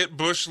Is It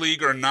Bush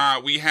League or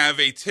Not, we have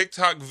a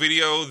TikTok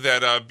video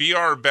that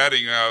BR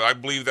Betting, I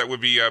believe that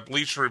would be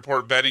Bleacher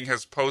Report Betting,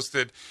 has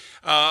posted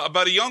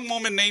about a young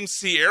woman named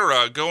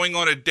Sierra going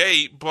on a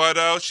date,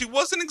 but she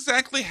wasn't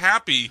exactly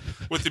happy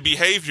with the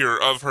behavior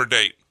of her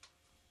date.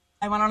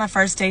 I went on a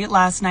first date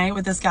last night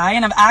with this guy,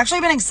 and I've actually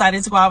been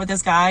excited to go out with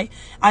this guy.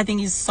 I think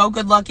he's so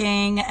good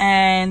looking,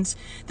 and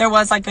there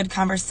was like good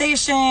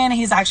conversation.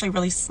 He's actually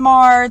really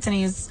smart, and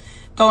he's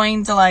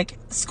going to like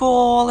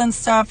school and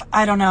stuff.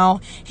 I don't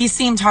know. He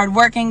seemed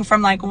hardworking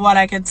from like what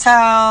I could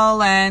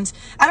tell, and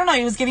I don't know.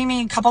 He was giving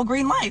me a couple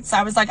green lights.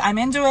 I was like, I'm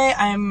into it.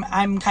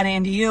 I'm kind of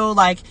into you.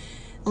 Like,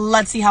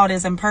 let's see how it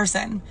is in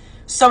person.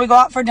 So we go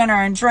out for dinner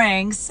and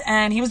drinks,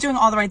 and he was doing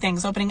all the right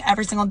things, opening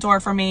every single door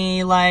for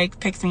me,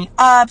 like picked me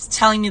up,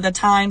 telling me the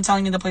time,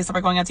 telling me the place that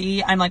we're going out to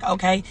eat. I'm like,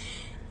 okay,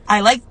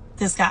 I like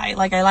this guy.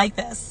 Like, I like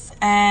this.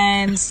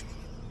 And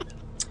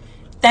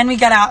then we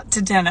get out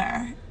to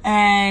dinner,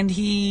 and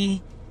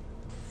he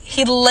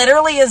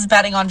literally is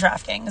betting on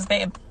DraftKings,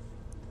 babe,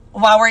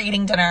 while we're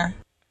eating dinner.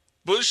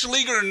 Bush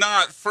League or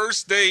not,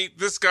 first date,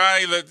 this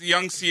guy that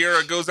young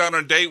Sierra goes out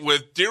on a date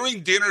with,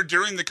 during dinner,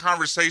 during the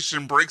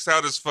conversation, breaks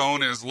out his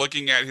phone and is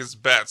looking at his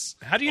bets.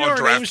 How do you know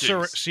her name's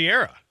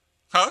Sierra?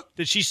 Huh?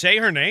 Did she say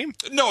her name?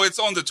 No, it's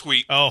on the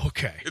tweet. Oh,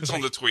 okay. It's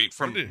on the tweet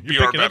from You're BR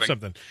picking Betting. up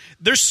something.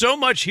 There's so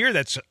much here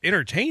that's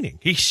entertaining.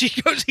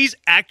 She goes, he's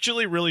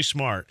actually really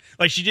smart.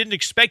 Like, she didn't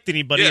expect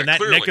anybody in that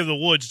clearly. neck of the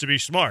woods to be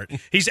smart.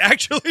 He's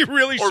actually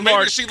really or smart. Or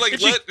maybe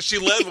she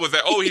led with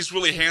that, oh, he's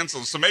really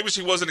handsome. So maybe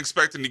she wasn't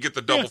expecting to get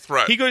the double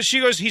threat. She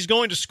goes, he's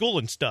going to school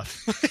and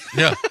stuff.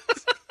 Yeah.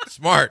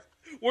 Smart.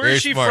 Where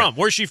is she from?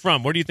 Where's she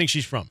from? Where do you think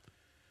she's from?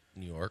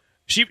 New York.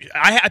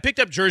 I picked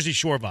up Jersey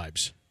Shore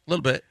vibes. A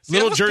little bit. See,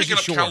 little Jersey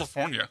Shore.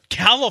 California.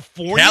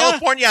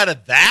 California out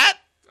of that?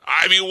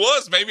 I mean, it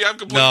was. Maybe I'm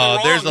completely wrong.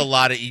 No, there's a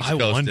lot of East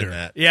Coast in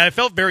that. Yeah, it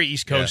felt very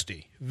East Coasty.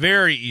 Yeah.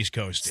 Very East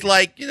Coasty. It's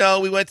like,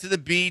 we went to the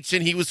beach,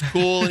 and he was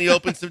cool, and he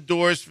opened some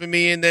doors for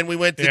me, and then we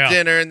went to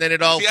dinner, and then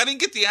it all... See, I didn't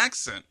get the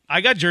accent.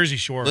 I got Jersey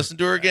Shore. Listen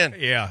to her again.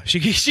 Yeah.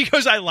 She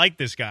goes, I like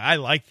this guy. I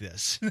like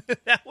this.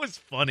 That was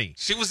funny.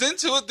 She was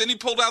into it. Then he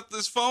pulled out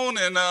this phone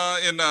and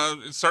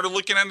started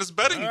looking at his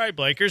betting. All right,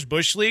 Blakers,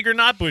 Bush League or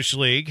not Bush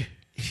League?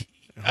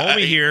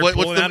 Homie here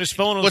pulling out his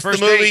phone on the first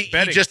movie? Date,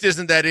 betting. He just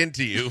isn't that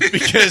into you.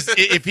 Because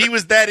if he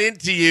was that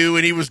into you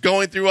and he was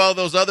going through all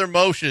those other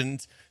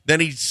motions,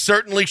 then he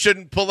certainly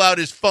shouldn't pull out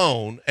his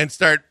phone and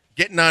start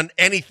getting on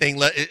anything,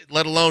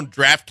 let alone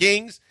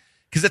DraftKings,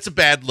 because that's a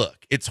bad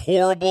look. It's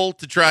horrible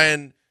to try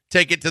and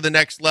take it to the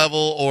next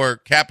level or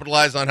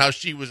capitalize on how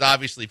she was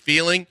obviously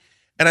feeling.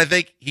 And I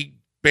think he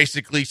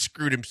basically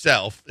screwed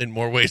himself in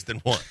more ways than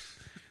one.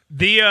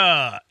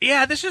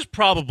 This is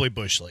probably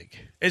Bush League.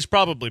 It's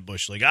probably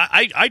Bush League.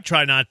 I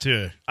try not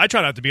to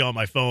be on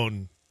my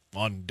phone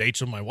on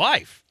dates with my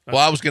wife. Well,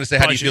 I was going to say,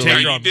 how do you feel?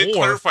 You did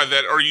clarify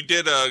that, or you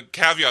did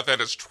caveat that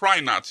as try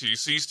not to.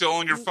 So you still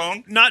on your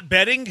phone? Not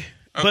betting.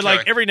 Okay. But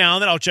like every now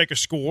and then I'll check a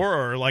score,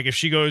 or like if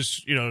she goes,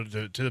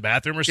 to the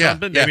bathroom or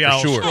something, maybe I'll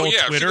scroll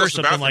Twitter or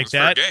something like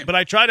that. But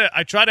I try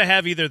to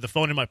have either the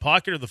phone in my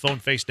pocket or the phone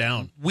face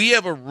down. We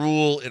have a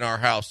rule in our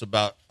house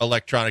about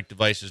electronic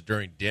devices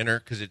during dinner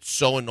because it's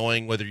so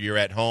annoying whether you're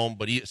at home,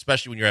 but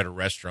especially when you're at a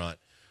restaurant.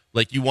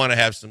 Like you want to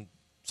have some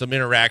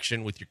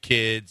interaction with your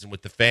kids and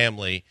with the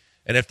family.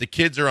 And if the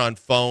kids are on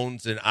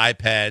phones and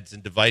iPads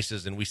and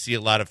devices, and we see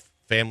a lot of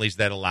families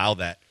that allow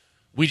that,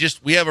 we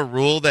have a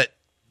rule that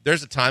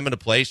there's a time and a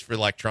place for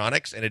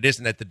electronics, and it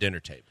isn't at the dinner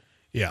table.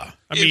 Yeah.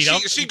 I mean,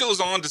 she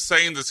goes on to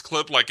say in this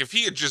clip, like, if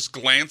he had just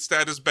glanced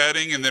at his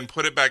betting and then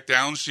put it back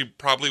down, she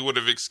probably would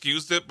have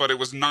excused it, but it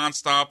was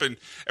nonstop. And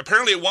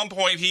apparently at one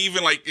point he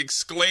even, like,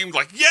 exclaimed,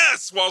 like,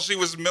 yes, while she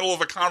was in the middle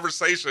of a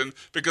conversation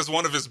because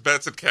one of his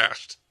bets had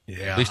cashed.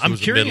 Yeah. At least it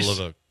was in the middle of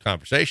a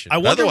conversation.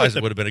 Otherwise,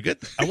 it would have been a good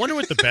thing. I wonder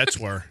what the bets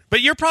were.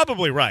 But you're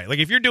probably right. Like,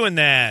 if you're doing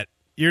that,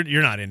 you're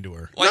not into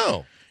her.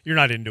 No. You're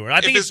not into it.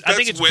 I think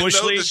it's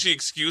Bush League. Does she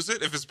excuse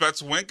it? If his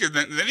bets win,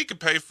 then he could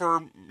pay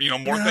for more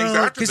things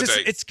after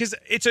the date.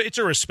 It's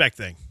a respect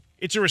thing.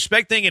 It's a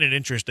respect thing and an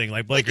interest thing,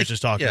 like Blakers is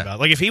talking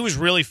about. Like if he was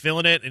really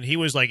feeling it and he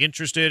was like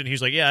interested and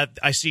he's like, yeah,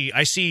 I see,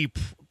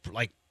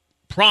 like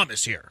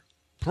promise here.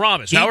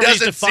 Promise. He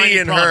doesn't see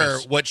in her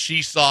what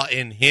she saw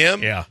in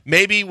him. Yeah.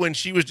 Maybe when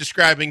she was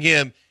describing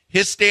him,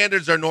 his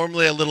standards are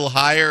normally a little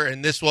higher,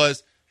 and this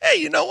was, hey,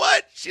 you know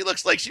what? She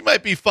looks like she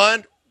might be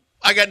fun.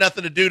 I got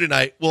nothing to do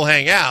tonight. We'll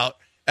hang out.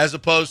 As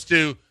opposed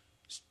to,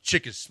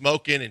 chick is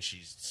smoking and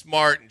she's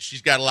smart and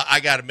she's got a lot. I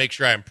got to make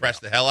sure I impress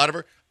the hell out of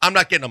her. I'm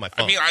not getting on my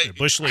phone. I mean,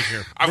 Bush League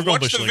here. I've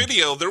watched the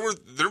video.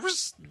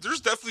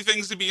 There's definitely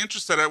things to be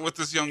interested at with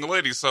this young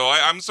lady. So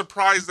I'm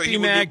surprised that he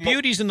would.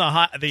 Beauty's in the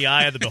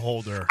eye of the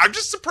beholder. I'm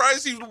just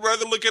surprised he would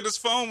rather look at his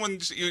phone when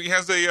he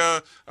has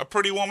a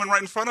pretty woman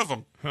right in front of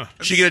him. Huh.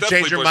 She gonna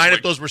change her mind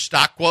if those were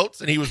stock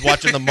quotes and he was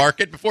watching the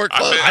market before it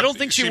closed? I don't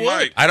think she would.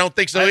 Might. I don't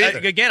think so either.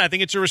 Again, I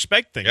think it's a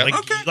respect thing.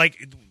 Yep.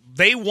 Like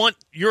they want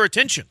your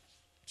attention.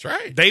 That's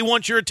right. They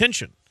want your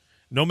attention.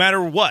 No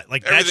matter what,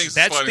 like that's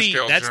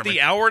the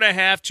hour and a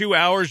half, 2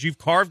 hours you've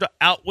carved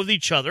out with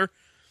each other.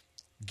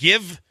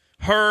 Give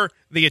her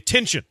the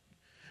attention.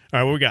 All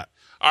right, what we got?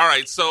 All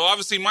right, so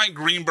obviously Mike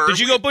Greenberg. Did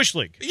you go Bush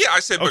League? Yeah, I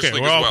said Bush League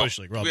we're as all well. Bush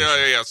League.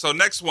 Yeah. So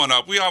next one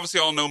up, we obviously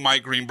all know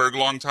Mike Greenberg,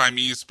 longtime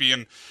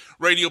ESPN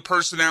radio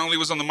personality,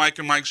 was on the Mike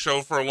and Mike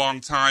show for a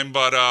long time,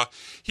 but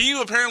he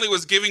apparently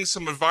was giving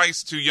some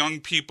advice to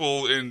young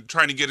people in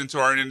trying to get into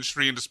our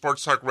industry, into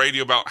sports talk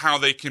radio, about how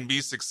they can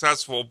be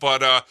successful.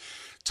 But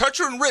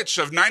Toucher and Rich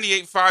of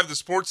 98.5, the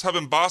Sports Hub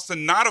in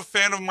Boston, not a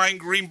fan of Mike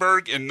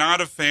Greenberg and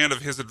not a fan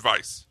of his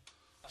advice.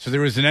 So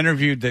there was an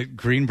interview that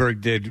Greenberg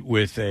did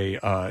with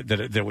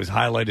that was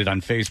highlighted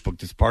on Facebook.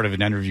 That's part of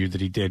an interview that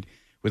he did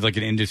with like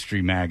an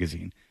industry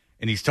magazine,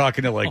 and he's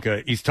talking to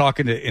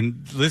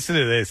and listen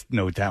to this,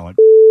 no talent.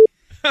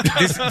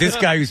 this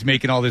guy who's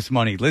making all this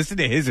money. Listen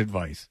to his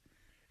advice.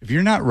 If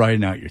you're not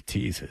writing out your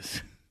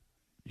teases,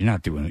 you're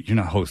not doing it. You're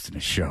not hosting a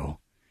show.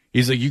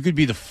 He's like, you could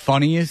be the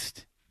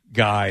funniest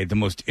guy, the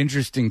most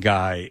interesting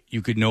guy.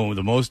 You could know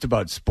the most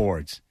about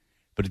sports,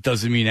 but it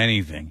doesn't mean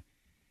anything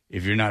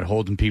if you're not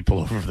holding people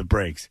over the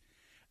brakes.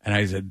 And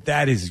I said,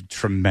 that is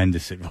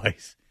tremendous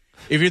advice.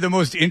 If you're the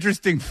most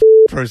interesting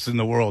person in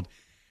the world,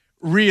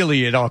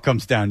 really it all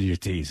comes down to your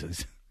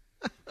teases.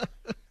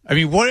 I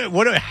mean,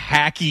 what a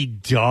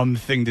hacky, dumb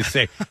thing to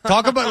say.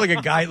 Talk about like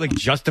a guy like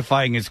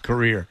justifying his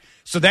career.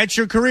 So that's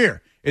your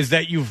career, is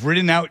that you've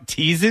written out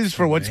teases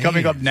for what's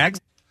coming up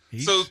next?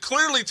 So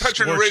clearly,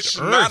 Toucher and Rich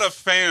not a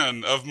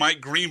fan of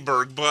Mike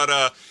Greenberg,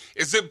 but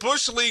is it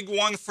Bush League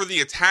 1 for the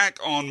attack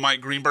on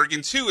Mike Greenberg?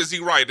 And 2, is he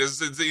right? Is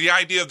the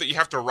idea that you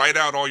have to write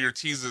out all your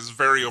teases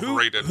very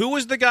overrated? Who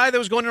was the guy that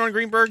was going on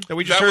Greenberg that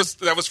we just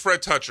heard? That was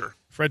Fred Toucher.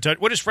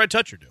 What does Fred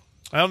Toucher do?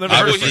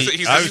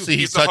 Obviously,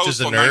 he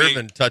touches a nerve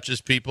and touches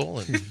people.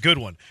 And good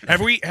one.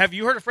 Have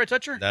you heard of Fred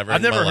Toucher?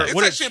 I've never heard.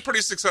 It's actually a pretty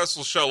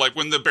successful show. Like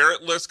when the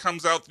Barrett list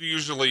comes out,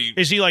 usually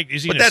is he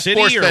in a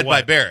city or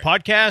what?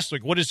 Podcast?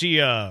 Like what is he?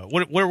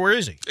 Where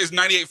is he? Is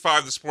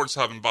 98.5 the Sports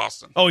Hub in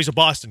Boston? Oh, he's a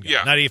Boston guy.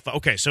 Yeah, 98.5.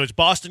 Okay, so it's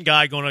Boston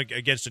guy going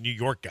against a New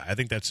York guy. I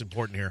think that's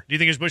important here. Do you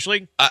think it's Bush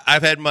League?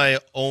 I've had my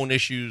own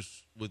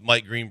issues with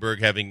Mike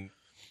Greenberg, having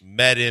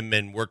met him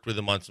and worked with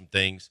him on some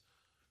things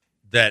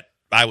that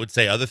I would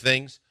say other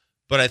things.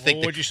 But I think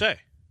what would you say?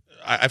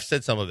 I've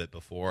said some of it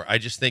before. I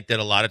just think that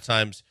a lot of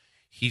times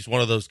he's one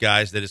of those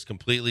guys that is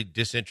completely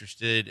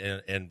disinterested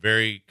and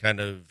very kind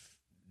of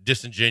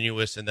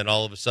disingenuous, and then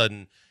all of a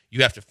sudden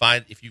you have to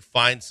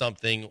find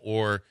something,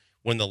 or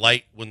when the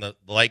light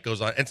goes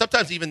on, and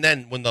sometimes even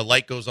then when the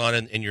light goes on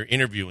and you're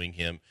interviewing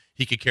him,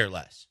 he could care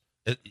less.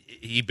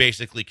 He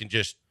basically can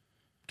just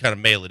kind of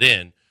mail it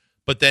in.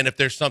 But then if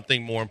there's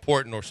something more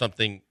important or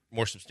something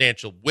more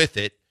substantial with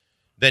it,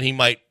 then he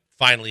might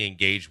finally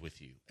engage with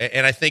you.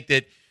 And I think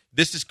that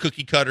this is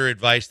cookie cutter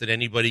advice that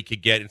anybody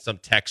could get in some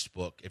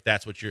textbook, if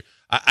that's what you're.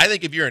 I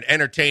think if you're an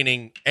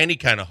entertaining, any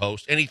kind of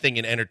host, anything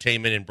in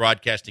entertainment and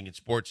broadcasting and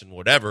sports and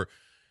whatever,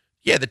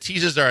 yeah, the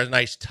teases are a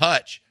nice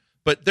touch.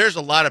 But there's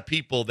a lot of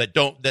people that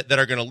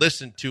are going to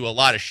listen to a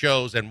lot of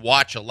shows and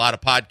watch a lot of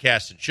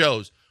podcasts and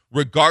shows,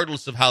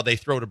 regardless of how they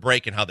throw to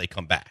break and how they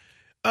come back.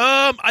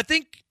 I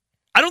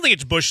don't think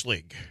it's Bush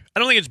League.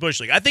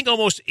 I think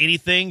almost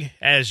anything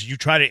as you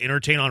try to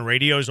entertain on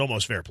radio is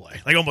almost fair play.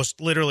 Like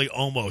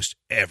almost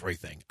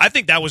everything. I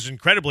think that was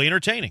incredibly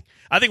entertaining.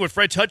 I think what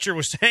Fred Toucher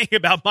was saying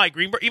about Mike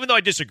Greenberg, even though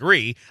I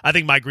disagree, I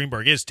think Mike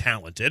Greenberg is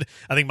talented.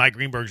 I think Mike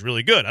Greenberg's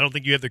really good. I don't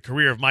think you have the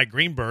career of Mike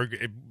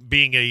Greenberg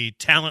being a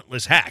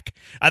talentless hack.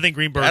 I think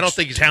Greenberg. I don't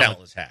think he's a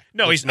talentless hack.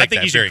 No, I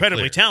think he's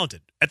incredibly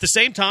talented. At the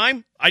same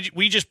time,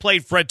 we just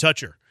played Fred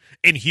Toucher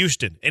in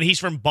Houston, and he's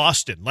from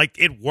Boston. Like,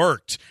 it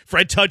worked.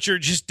 Fred Toucher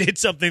just did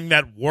something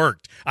that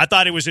worked. I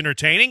thought it was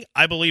entertaining.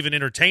 I believe in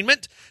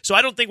entertainment, so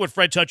I don't think what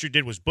Fred Toucher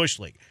did was Bush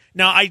League.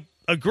 Now, I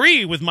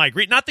agree with Mike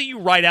Green. Not that you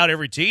write out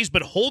every tease,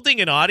 but holding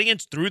an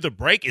audience through the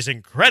break is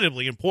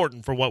incredibly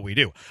important for what we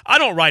do. I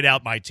don't write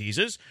out my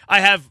teases.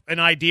 I have an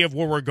idea of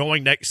where we're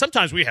going next.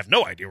 Sometimes we have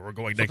no idea where we're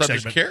going next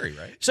segment. Sometimes carry,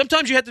 right?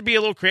 Sometimes you have to be a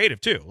little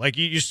creative, too. Like,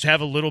 you just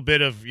have a little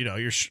bit of, you're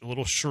a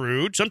little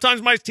shrewd.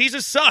 Sometimes my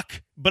teases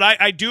suck. But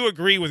I do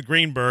agree with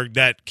Greenberg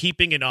that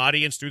keeping an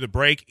audience through the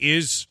break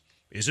is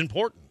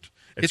important.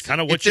 It's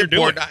kind of what you're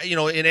doing.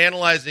 In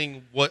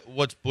analyzing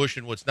what's Bush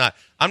and what's not,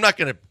 I'm not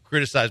going to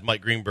criticize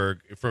Mike Greenberg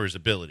for his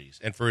abilities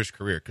and for his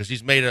career, because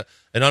he's made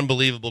an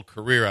unbelievable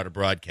career out of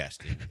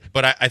broadcasting.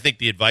 But I think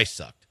the advice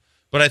sucked.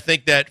 But I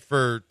think that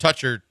for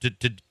Toucher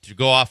to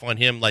go off on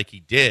him like he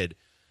did,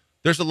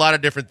 there's a lot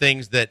of different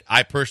things that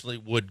I personally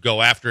would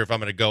go after if I'm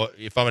going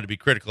to be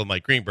critical of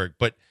Mike Greenberg.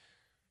 But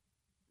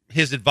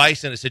his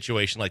advice in a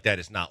situation like that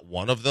is not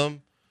one of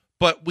them.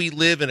 But we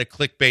live in a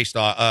click-based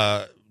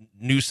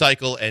news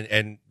cycle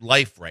and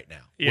life right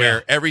now,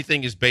 where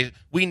everything is based.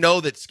 We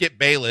know that Skip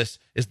Bayless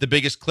is the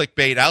biggest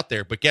clickbait out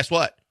there, but guess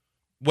what?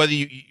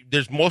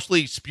 There's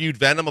mostly spewed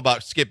venom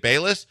about Skip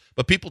Bayless,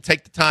 but people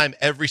take the time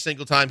every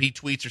single time he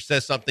tweets or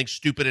says something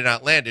stupid and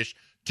outlandish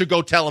to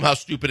go tell him how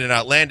stupid and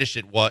outlandish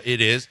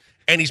it is.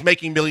 And he's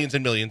making millions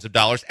and millions of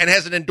dollars and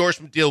has an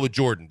endorsement deal with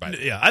Jordan, by the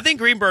way. Yeah, I think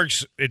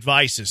Greenberg's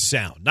advice is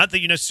sound. Not that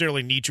you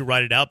necessarily need to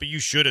write it out, but you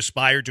should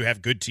aspire to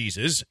have good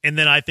teases. And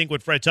then I think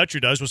what Fred Toucher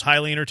does was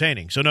highly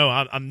entertaining. So, no,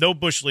 I'm no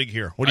Bush League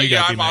here. What do you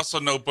got? Yeah, I'm also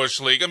no Bush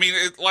League. I mean,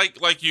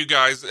 like you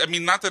guys, I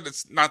mean, not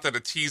that a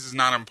tease is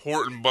not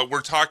important, but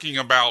we're talking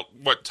about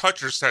what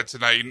Toucher said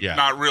tonight,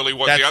 not really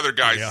what the other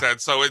guy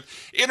said. So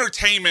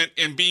entertainment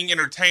and being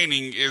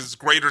entertaining is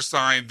greater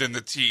sign than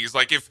the tease.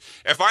 Like if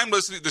I'm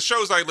listening, the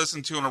shows I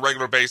listen to on a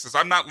regular basis,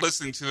 I'm not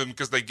listening to them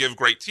because they give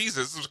great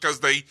teases. It's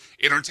because they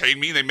entertain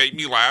me, they make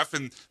me laugh,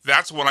 and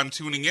that's what I'm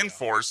tuning in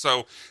for.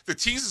 So the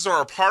teases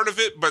are a part of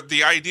it, but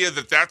the idea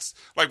that that's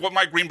like what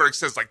Mike Greenberg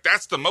says, like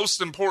that's the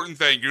most important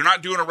thing. You're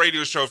not doing a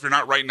radio show if you're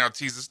not writing out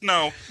teases.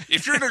 No,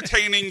 if you're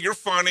entertaining, you're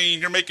funny,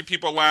 and you're making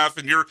people laugh,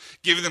 and you're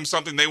giving them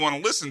something they want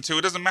to listen to,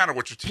 it doesn't matter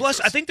what your tease Plus,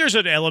 is. I think there's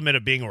an element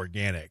of being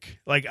organic.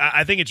 Like,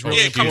 I think it's really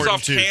it comes important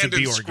off to canned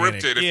be and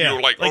organic. scripted if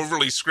you're like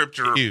overly script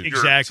your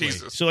exactly.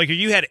 teases. So, like, if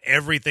you had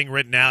everything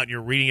written out and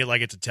you're reading it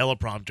like it's a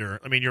teleprompter,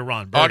 I mean, you're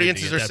Ron Burgundy.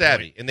 Audiences are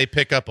savvy, and they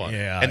pick up on it.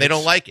 And they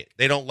don't like it.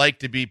 They don't like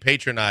to be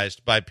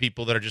patronized by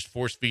people that are just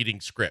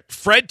force-feeding script.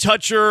 Fred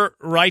Toucher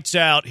writes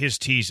out his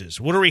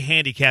teases. What are we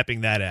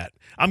handicapping that at?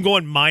 I'm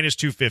going minus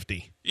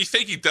 250. You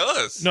think he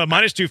does? No,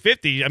 minus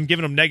 250. I'm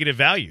giving him negative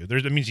value.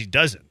 That means he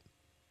doesn't.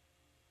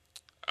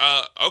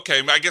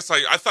 Okay, I guess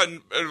I thought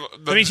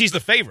that means he's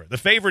the favorite. The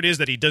favorite is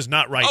that he does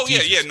not write. Oh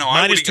teases. no,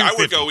 I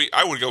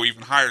would go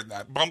even higher than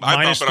that. I bump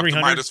it up to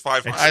minus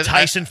 500. It's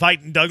Tyson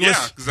fighting Douglas.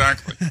 Yeah,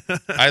 exactly.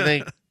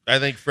 I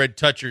think Fred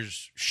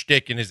Toucher's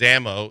shtick and his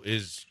ammo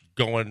is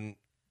going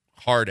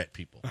hard at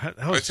people.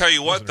 I tell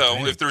you what,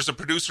 though, if there's a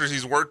producer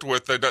he's worked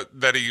with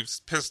that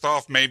he's pissed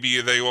off, maybe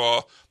they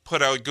will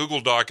put out a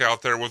Google Doc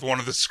out there with one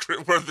of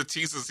the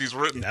teases he's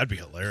written. That'd be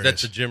hilarious.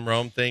 That's a Jim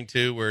Rome thing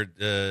too, where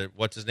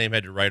what's his name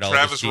had to write all.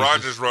 Travis of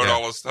Rogers wrote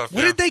all this stuff.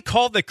 What did they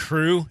call the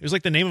crew? It was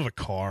like the name of a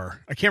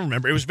car. I can't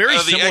remember. It was very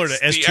similar to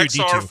S2D2.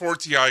 The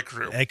XR4TI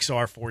crew.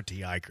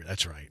 XR4TI crew.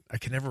 That's right. I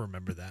can never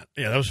remember that.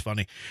 Yeah, that was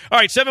funny. All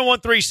right,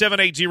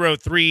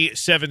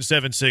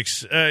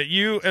 713-780-3776.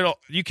 You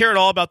care at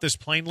all about this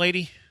plane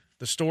lady?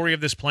 The story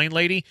of this plane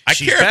lady?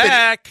 She's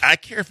back. I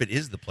care if it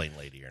is the plane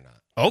lady or not.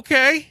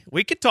 Okay,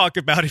 we could talk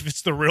about if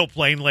it's the real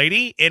plane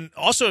lady. And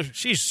also,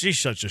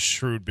 she's such a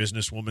shrewd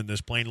businesswoman,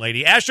 this plane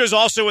lady. Astros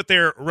also with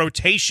their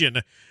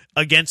rotation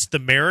against the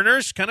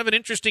Mariners. Kind of an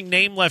interesting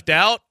name left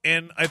out.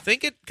 And I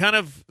think it kind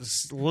of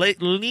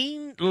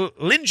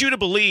leads you to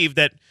believe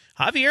that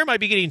Javier might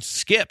be getting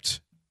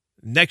skipped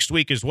next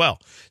week as well.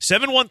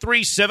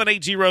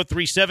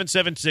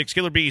 713-780-3776.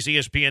 Killer Bees,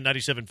 ESPN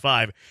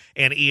 97.5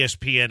 and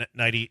ESPN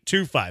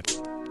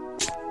 92.5.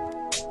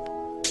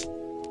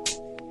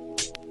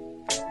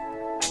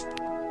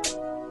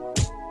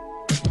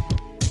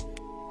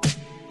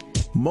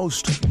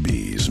 Most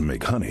bees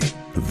make honey.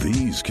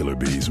 These killer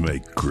bees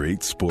make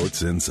great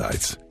sports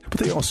insights, but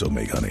they also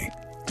make honey.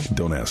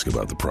 Don't ask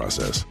about the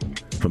process.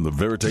 From the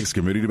Veritex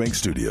Community Bank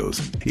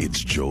Studios, it's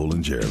Joel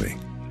and Jeremy.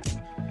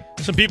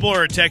 Some people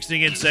are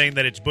texting in saying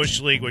that it's Bush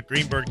League what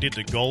Greenberg did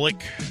to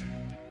Golick.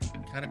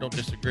 Kind of don't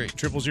disagree.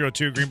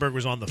 0002, Greenberg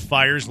was on the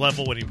Fires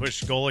level when he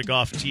pushed Golick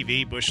off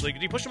TV. Bush League,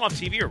 did he push him off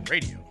TV or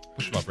radio?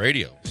 Pushed him off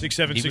radio.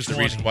 6-7-6-1. He was the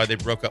reason why they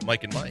broke up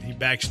Mike and Mike. He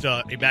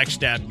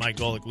backstabbed Mike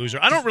Golick, loser.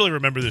 I don't really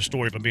remember this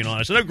story, if I'm being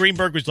honest. I know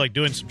Greenberg was like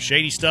doing some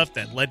shady stuff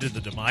that led to the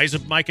demise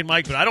of Mike and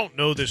Mike, but I don't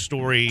know this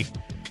story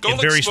in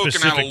very spoken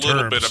specific out a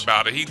little terms. bit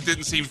about it. He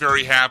didn't seem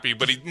very happy,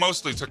 but he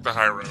mostly took the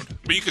high road.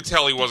 But you could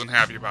tell he wasn't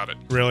happy about it.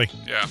 Really?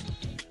 Yeah.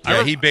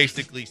 Yeah, he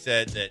basically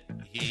said that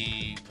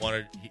he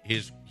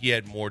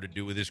had more to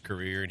do with his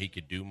career and he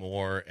could do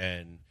more,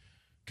 and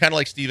kind of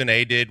like Stephen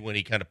A. did when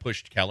he kind of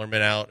pushed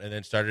Kellerman out and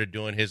then started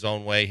doing his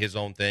own way, his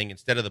own thing.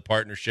 Instead of the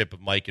partnership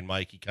of Mike and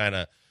Mike, he kind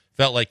of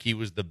felt like he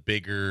was the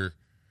bigger,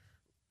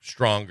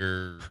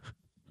 stronger,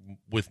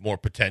 with more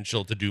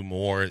potential to do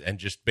more, and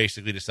just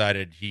basically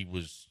decided he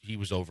was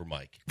over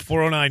Mike.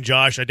 409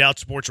 Josh, I doubt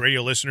sports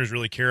radio listeners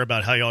really care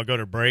about how y'all go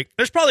to break.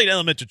 There's probably an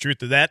element of truth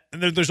to that,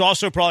 and there's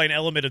also probably an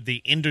element of the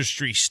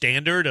industry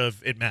standard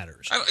of it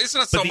matters. It's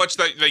not so much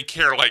that they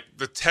care, like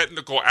the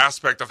technical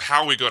aspect of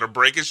how we go to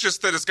break. It's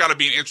just that it's got to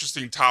be an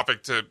interesting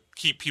topic to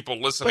keep people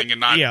listening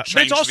and not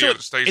change the other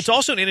station. It's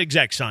also an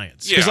inexact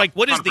science. Because,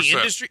 what is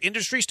 100%. The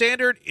industry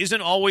standard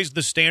isn't always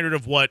the standard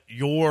of what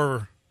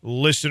your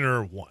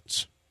listener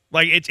wants.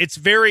 Like it's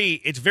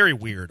very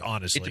weird,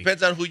 honestly. It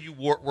depends on who you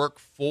work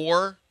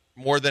for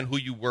more than who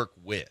you work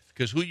with.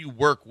 Because who you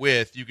work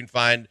with, you can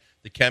find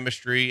the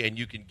chemistry and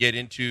you can get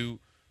into,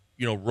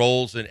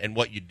 roles and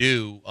what you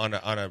do on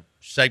a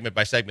segment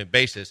by segment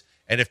basis.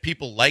 And if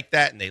people like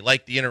that and they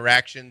like the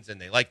interactions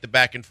and they like the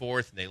back and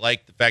forth and they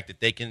like the fact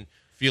that they can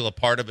feel a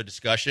part of a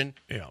discussion,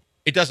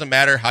 it doesn't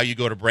matter how you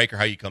go to break or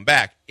how you come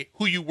back.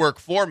 Who you work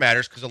for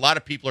matters, because a lot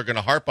of people are going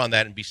to harp on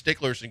that and be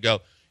sticklers and go,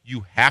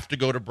 you have to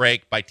go to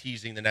break by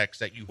teasing the next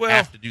set. You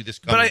have to do this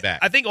coming back.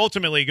 I think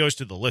ultimately it goes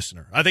to the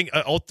listener. I think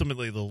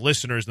ultimately the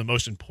listener is the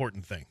most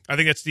important thing. I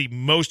think that's the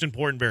most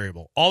important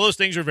variable. All those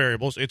things are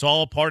variables. It's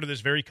all a part of this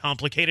very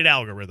complicated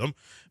algorithm.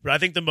 But I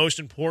think the most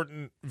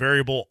important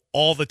variable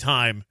all the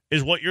time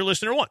is what your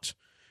listener wants,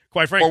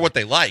 quite frankly. Or what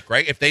they like,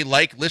 right? If they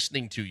like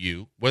listening to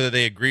you, whether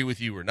they agree with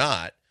you or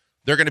not,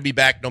 they're going to be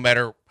back no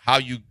matter how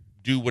you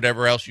do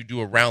whatever else you do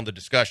around the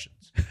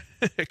discussions.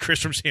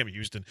 Chris from Sam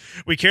Houston.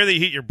 We care that you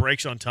hit your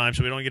brakes on time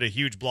so we don't get a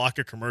huge block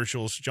of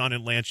commercials. John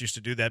and Lance used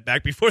to do that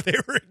back before they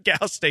were at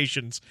gas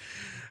stations.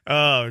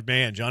 Oh,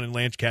 man, John and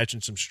Lance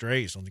catching some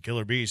strays on the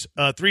Killer Bees.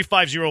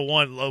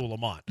 3501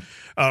 Lamont.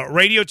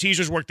 Radio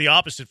teasers work the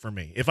opposite for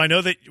me. If I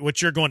know that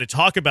what you're going to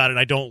talk about and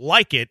I don't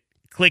like it,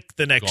 click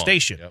the next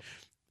station. Yep.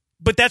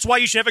 But that's why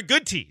you should have a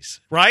good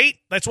tease, right?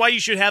 That's why you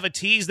should have a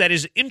tease that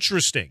is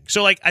interesting.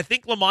 So, like, I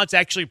think Lamont's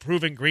actually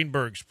proving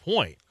Greenberg's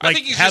point. Like, I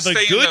think he's have just a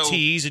saying, good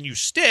tease and you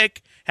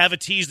stick. Have a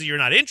tease that you're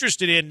not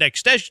interested in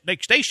next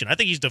station. I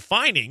think he's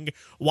defining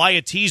why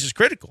a tease is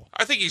critical.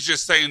 I think he's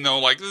just saying, though,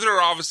 like, there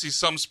are obviously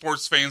some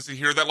sports fans in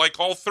here that like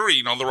all three.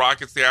 You know, the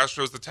Rockets, the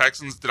Astros, the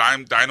Texans,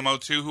 Dynamo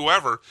too,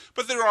 whoever.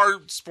 But there are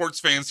sports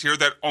fans here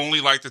that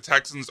only like the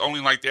Texans,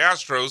 only like the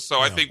Astros. So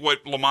I think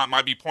what Lamont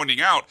might be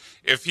pointing out,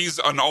 if he's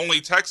an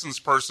only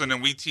Texans person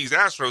and we tease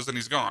Astros, then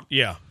he's gone.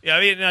 Yeah. I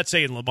mean, not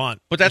saying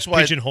Lamont, but that's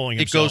why pigeonholing it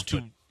himself,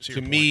 goes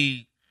to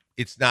me.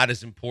 It's not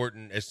as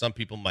important as some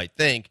people might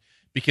think.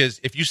 Because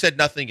if you said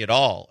nothing at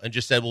all and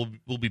just said,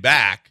 we'll be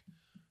back,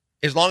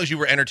 as long as you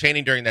were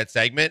entertaining during that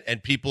segment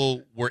and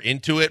people were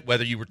into it,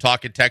 whether you were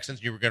talking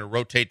Texans, you were going to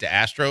rotate to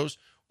Astros,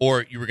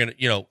 or you were going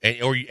to,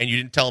 and you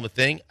didn't tell them a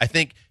thing, I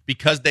think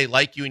because they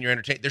like you and you're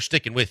entertained, they're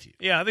sticking with you.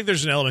 Yeah, I think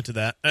there's an element to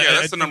that. Yeah,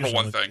 that's the number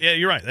one thing. Yeah,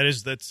 you're right.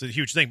 That's a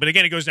huge thing. But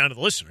again, it goes down to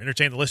the listener.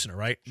 Entertain the listener,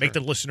 right? Sure. Make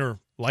the listener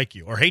like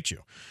you or hate you.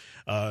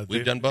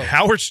 We've done both.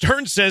 Howard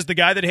Stern says the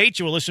guy that hates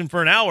you will listen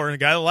for an hour, and the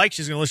guy that likes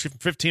you is going to listen for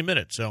 15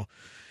 minutes. So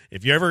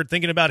if you're ever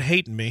thinking about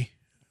hating me,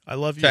 I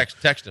love you.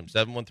 Text him,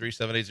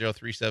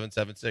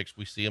 713-780-3776.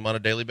 We see him on a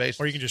daily basis.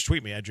 Or you can just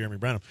tweet me at Jeremy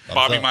Branham.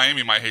 Bobby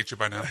Miami might hate you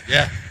by now.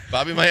 Yeah,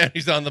 Bobby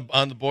Miami's on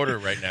the border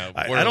right now.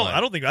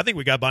 I think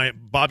we got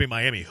Bobby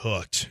Miami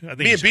hooked. I think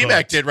me and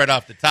B-Mac did right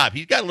off the top.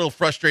 He got a little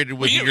frustrated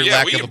with your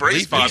lack of a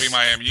belief. Bobby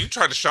Miami. You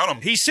tried to shut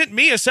him. He sent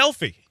me a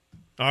selfie.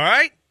 All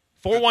right?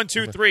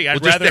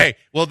 4123.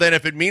 Well, then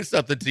if it means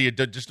something to you,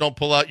 just don't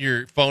pull out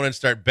your phone and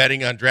start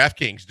betting on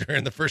DraftKings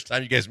during the first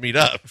time you guys meet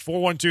up.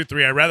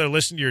 4123. I'd rather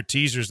listen to your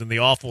teasers than the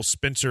awful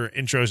Spencer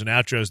intros and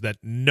outros that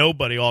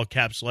nobody, all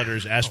caps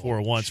letters, asked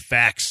for once.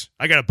 Facts.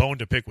 I got a bone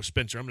to pick with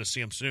Spencer. I'm going to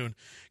see him soon.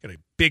 Got a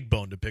big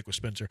bone to pick with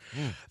Spencer.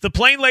 The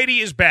Plain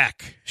Lady is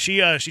back. She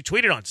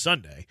tweeted on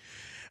Sunday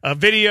a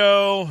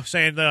video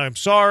saying that I'm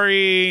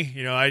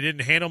sorry, I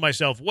didn't handle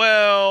myself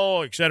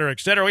well, et cetera, et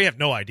cetera. We have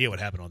no idea what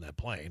happened on that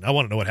plane. I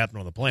want to know what happened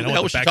on the plane. Who the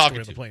hell was she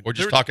talking to? We're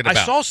just talking about.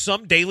 I saw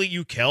some Daily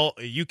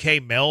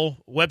UK Mail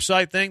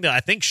website thing that I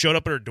think showed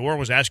up at her door and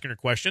was asking her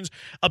questions.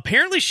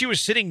 Apparently, she was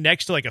sitting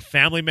next to like a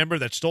family member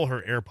that stole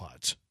her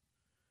AirPods.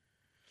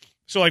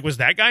 So, like, was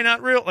that guy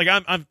not real? Like,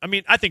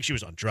 I think she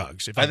was on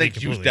drugs. I think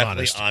she was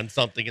definitely on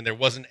something, and there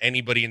wasn't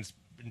anybody in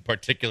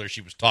particular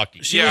she was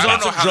talking. She was on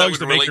some drugs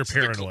to make her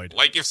paranoid.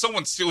 Like, if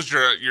someone steals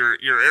your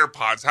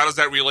AirPods, how does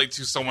that relate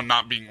to someone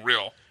not being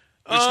real?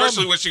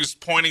 Especially when she was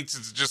pointing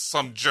to just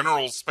some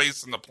general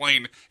space in the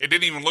plane. It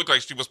didn't even look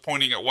like she was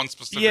pointing at one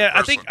specific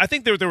person. I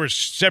think there were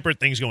separate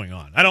things going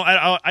on.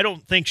 I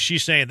don't think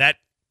she's saying that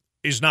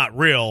is not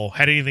real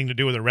had anything to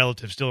do with a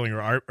relative stealing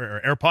her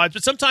AirPods.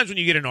 But sometimes when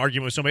you get in an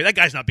argument with somebody, that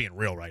guy's not being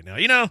real right now.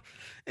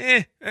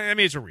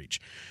 It's a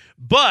reach.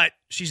 But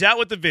she's out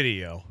with the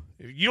video.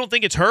 You don't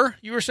think it's her,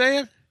 you were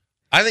saying?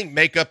 I think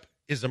makeup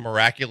is a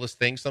miraculous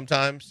thing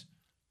sometimes.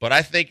 But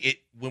I think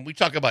when we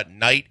talk about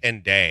night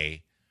and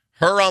day,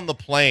 her on the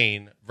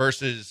plane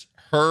versus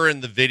her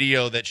in the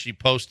video that she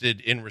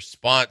posted in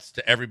response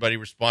to everybody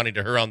responding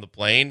to her on the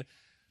plane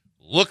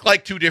look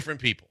like two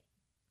different people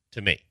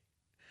to me.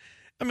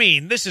 I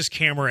mean, this is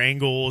camera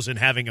angles and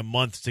having a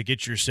month to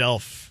get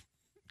yourself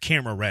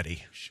camera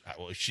ready.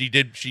 Well, she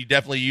did. She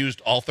definitely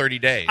used all 30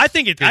 days. I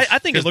think it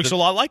looks a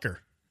lot like her.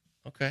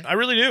 Okay. I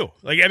really do.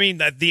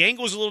 The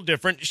angle is a little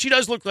different. She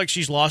does look like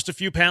she's lost a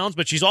few pounds,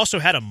 but she's also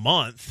had a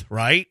month,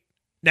 right?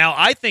 Now,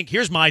 I think,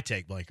 here's my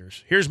take,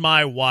 Blakers. Here's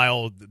my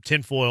wild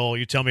tinfoil,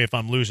 you tell me if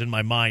I'm losing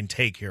my mind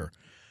take here.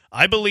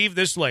 I believe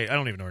this lady, I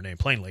don't even know her name,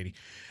 Plain Lady.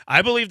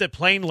 I believe that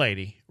Plain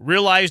Lady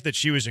realized that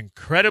she was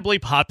incredibly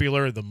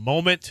popular the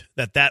moment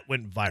that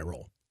went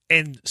viral.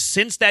 And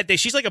since that day,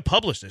 she's like a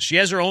publicist. She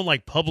has her own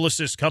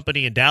publicist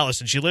company in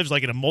Dallas, and she lives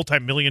in a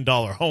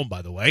multi-million-dollar home,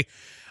 by the way.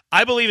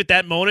 I believe at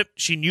that moment,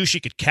 she knew she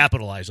could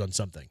capitalize on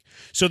something.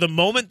 So the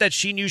moment that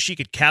she knew she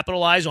could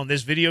capitalize on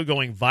this video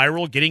going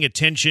viral, getting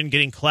attention,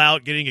 getting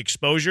clout, getting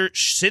exposure,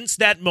 since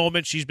that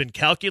moment, she's been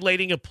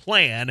calculating a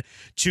plan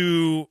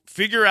to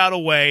figure out a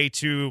way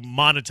to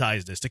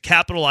monetize this, to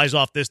capitalize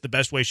off this the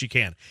best way she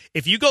can.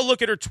 If you go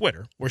look at her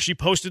Twitter, where she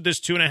posted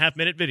this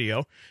 2.5-minute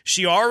video,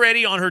 she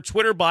already on her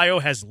Twitter bio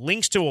has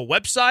links to a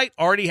website,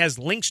 already has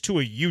links to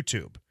a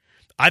YouTube.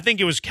 I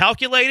think it was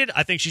calculated.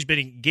 I think she's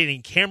been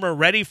getting camera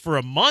ready for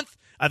a month.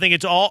 I think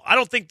it's all. I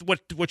don't think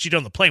what she did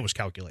on the plane was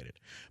calculated.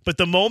 But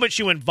the moment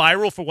she went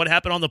viral for what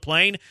happened on the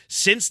plane,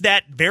 since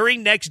that very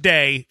next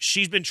day,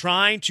 she's been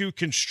trying to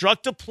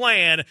construct a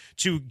plan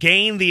to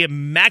gain the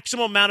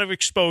maximum amount of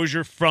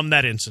exposure from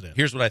that incident.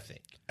 Here's what I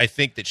think. I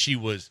think that she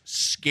was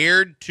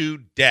scared to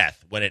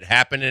death when it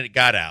happened and it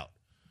got out,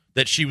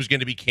 that she was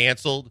going to be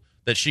canceled,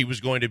 that she was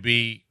going to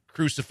be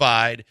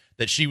crucified,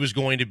 that she was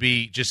going to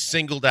be just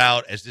singled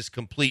out as this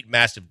complete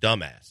massive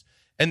dumbass.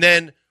 And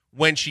then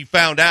when she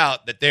found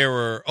out that there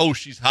were, oh,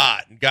 she's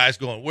hot, and guys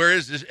going, where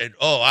is this? And,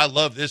 oh, I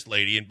love this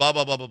lady, and blah,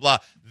 blah, blah, blah, blah.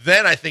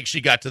 Then I think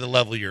she got to the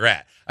level you're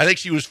at. I think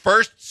she was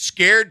first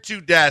scared to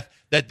death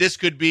that this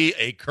could be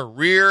a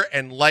career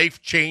and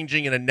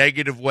life-changing in a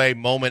negative way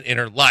moment in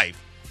her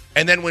life.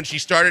 And then when she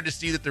started to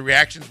see that the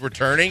reactions were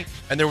turning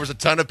and there was a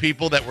ton of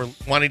people that were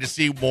wanting to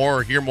see more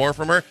or hear more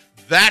from her,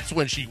 that's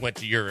when she went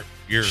to your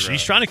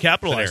she's trying to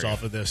capitalize scenario.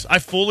 Off of this. I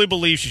fully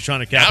believe she's trying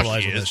to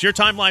capitalize on this. Your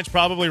timeline's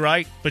probably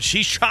right, but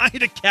she's trying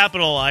to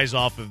capitalize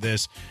off of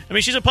this. I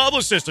mean, she's a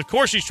publicist. Of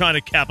course she's trying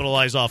to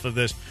capitalize off of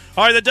this.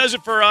 All right, that does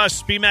it for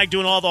us. B-Mac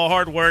doing all the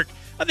hard work.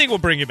 I think we'll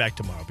bring you back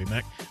tomorrow,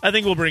 B-Mac. I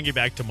think we'll bring you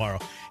back tomorrow.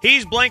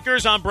 He's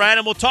Blinkers. I'm Brad,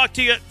 and we'll talk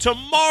to you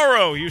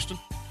tomorrow, Houston.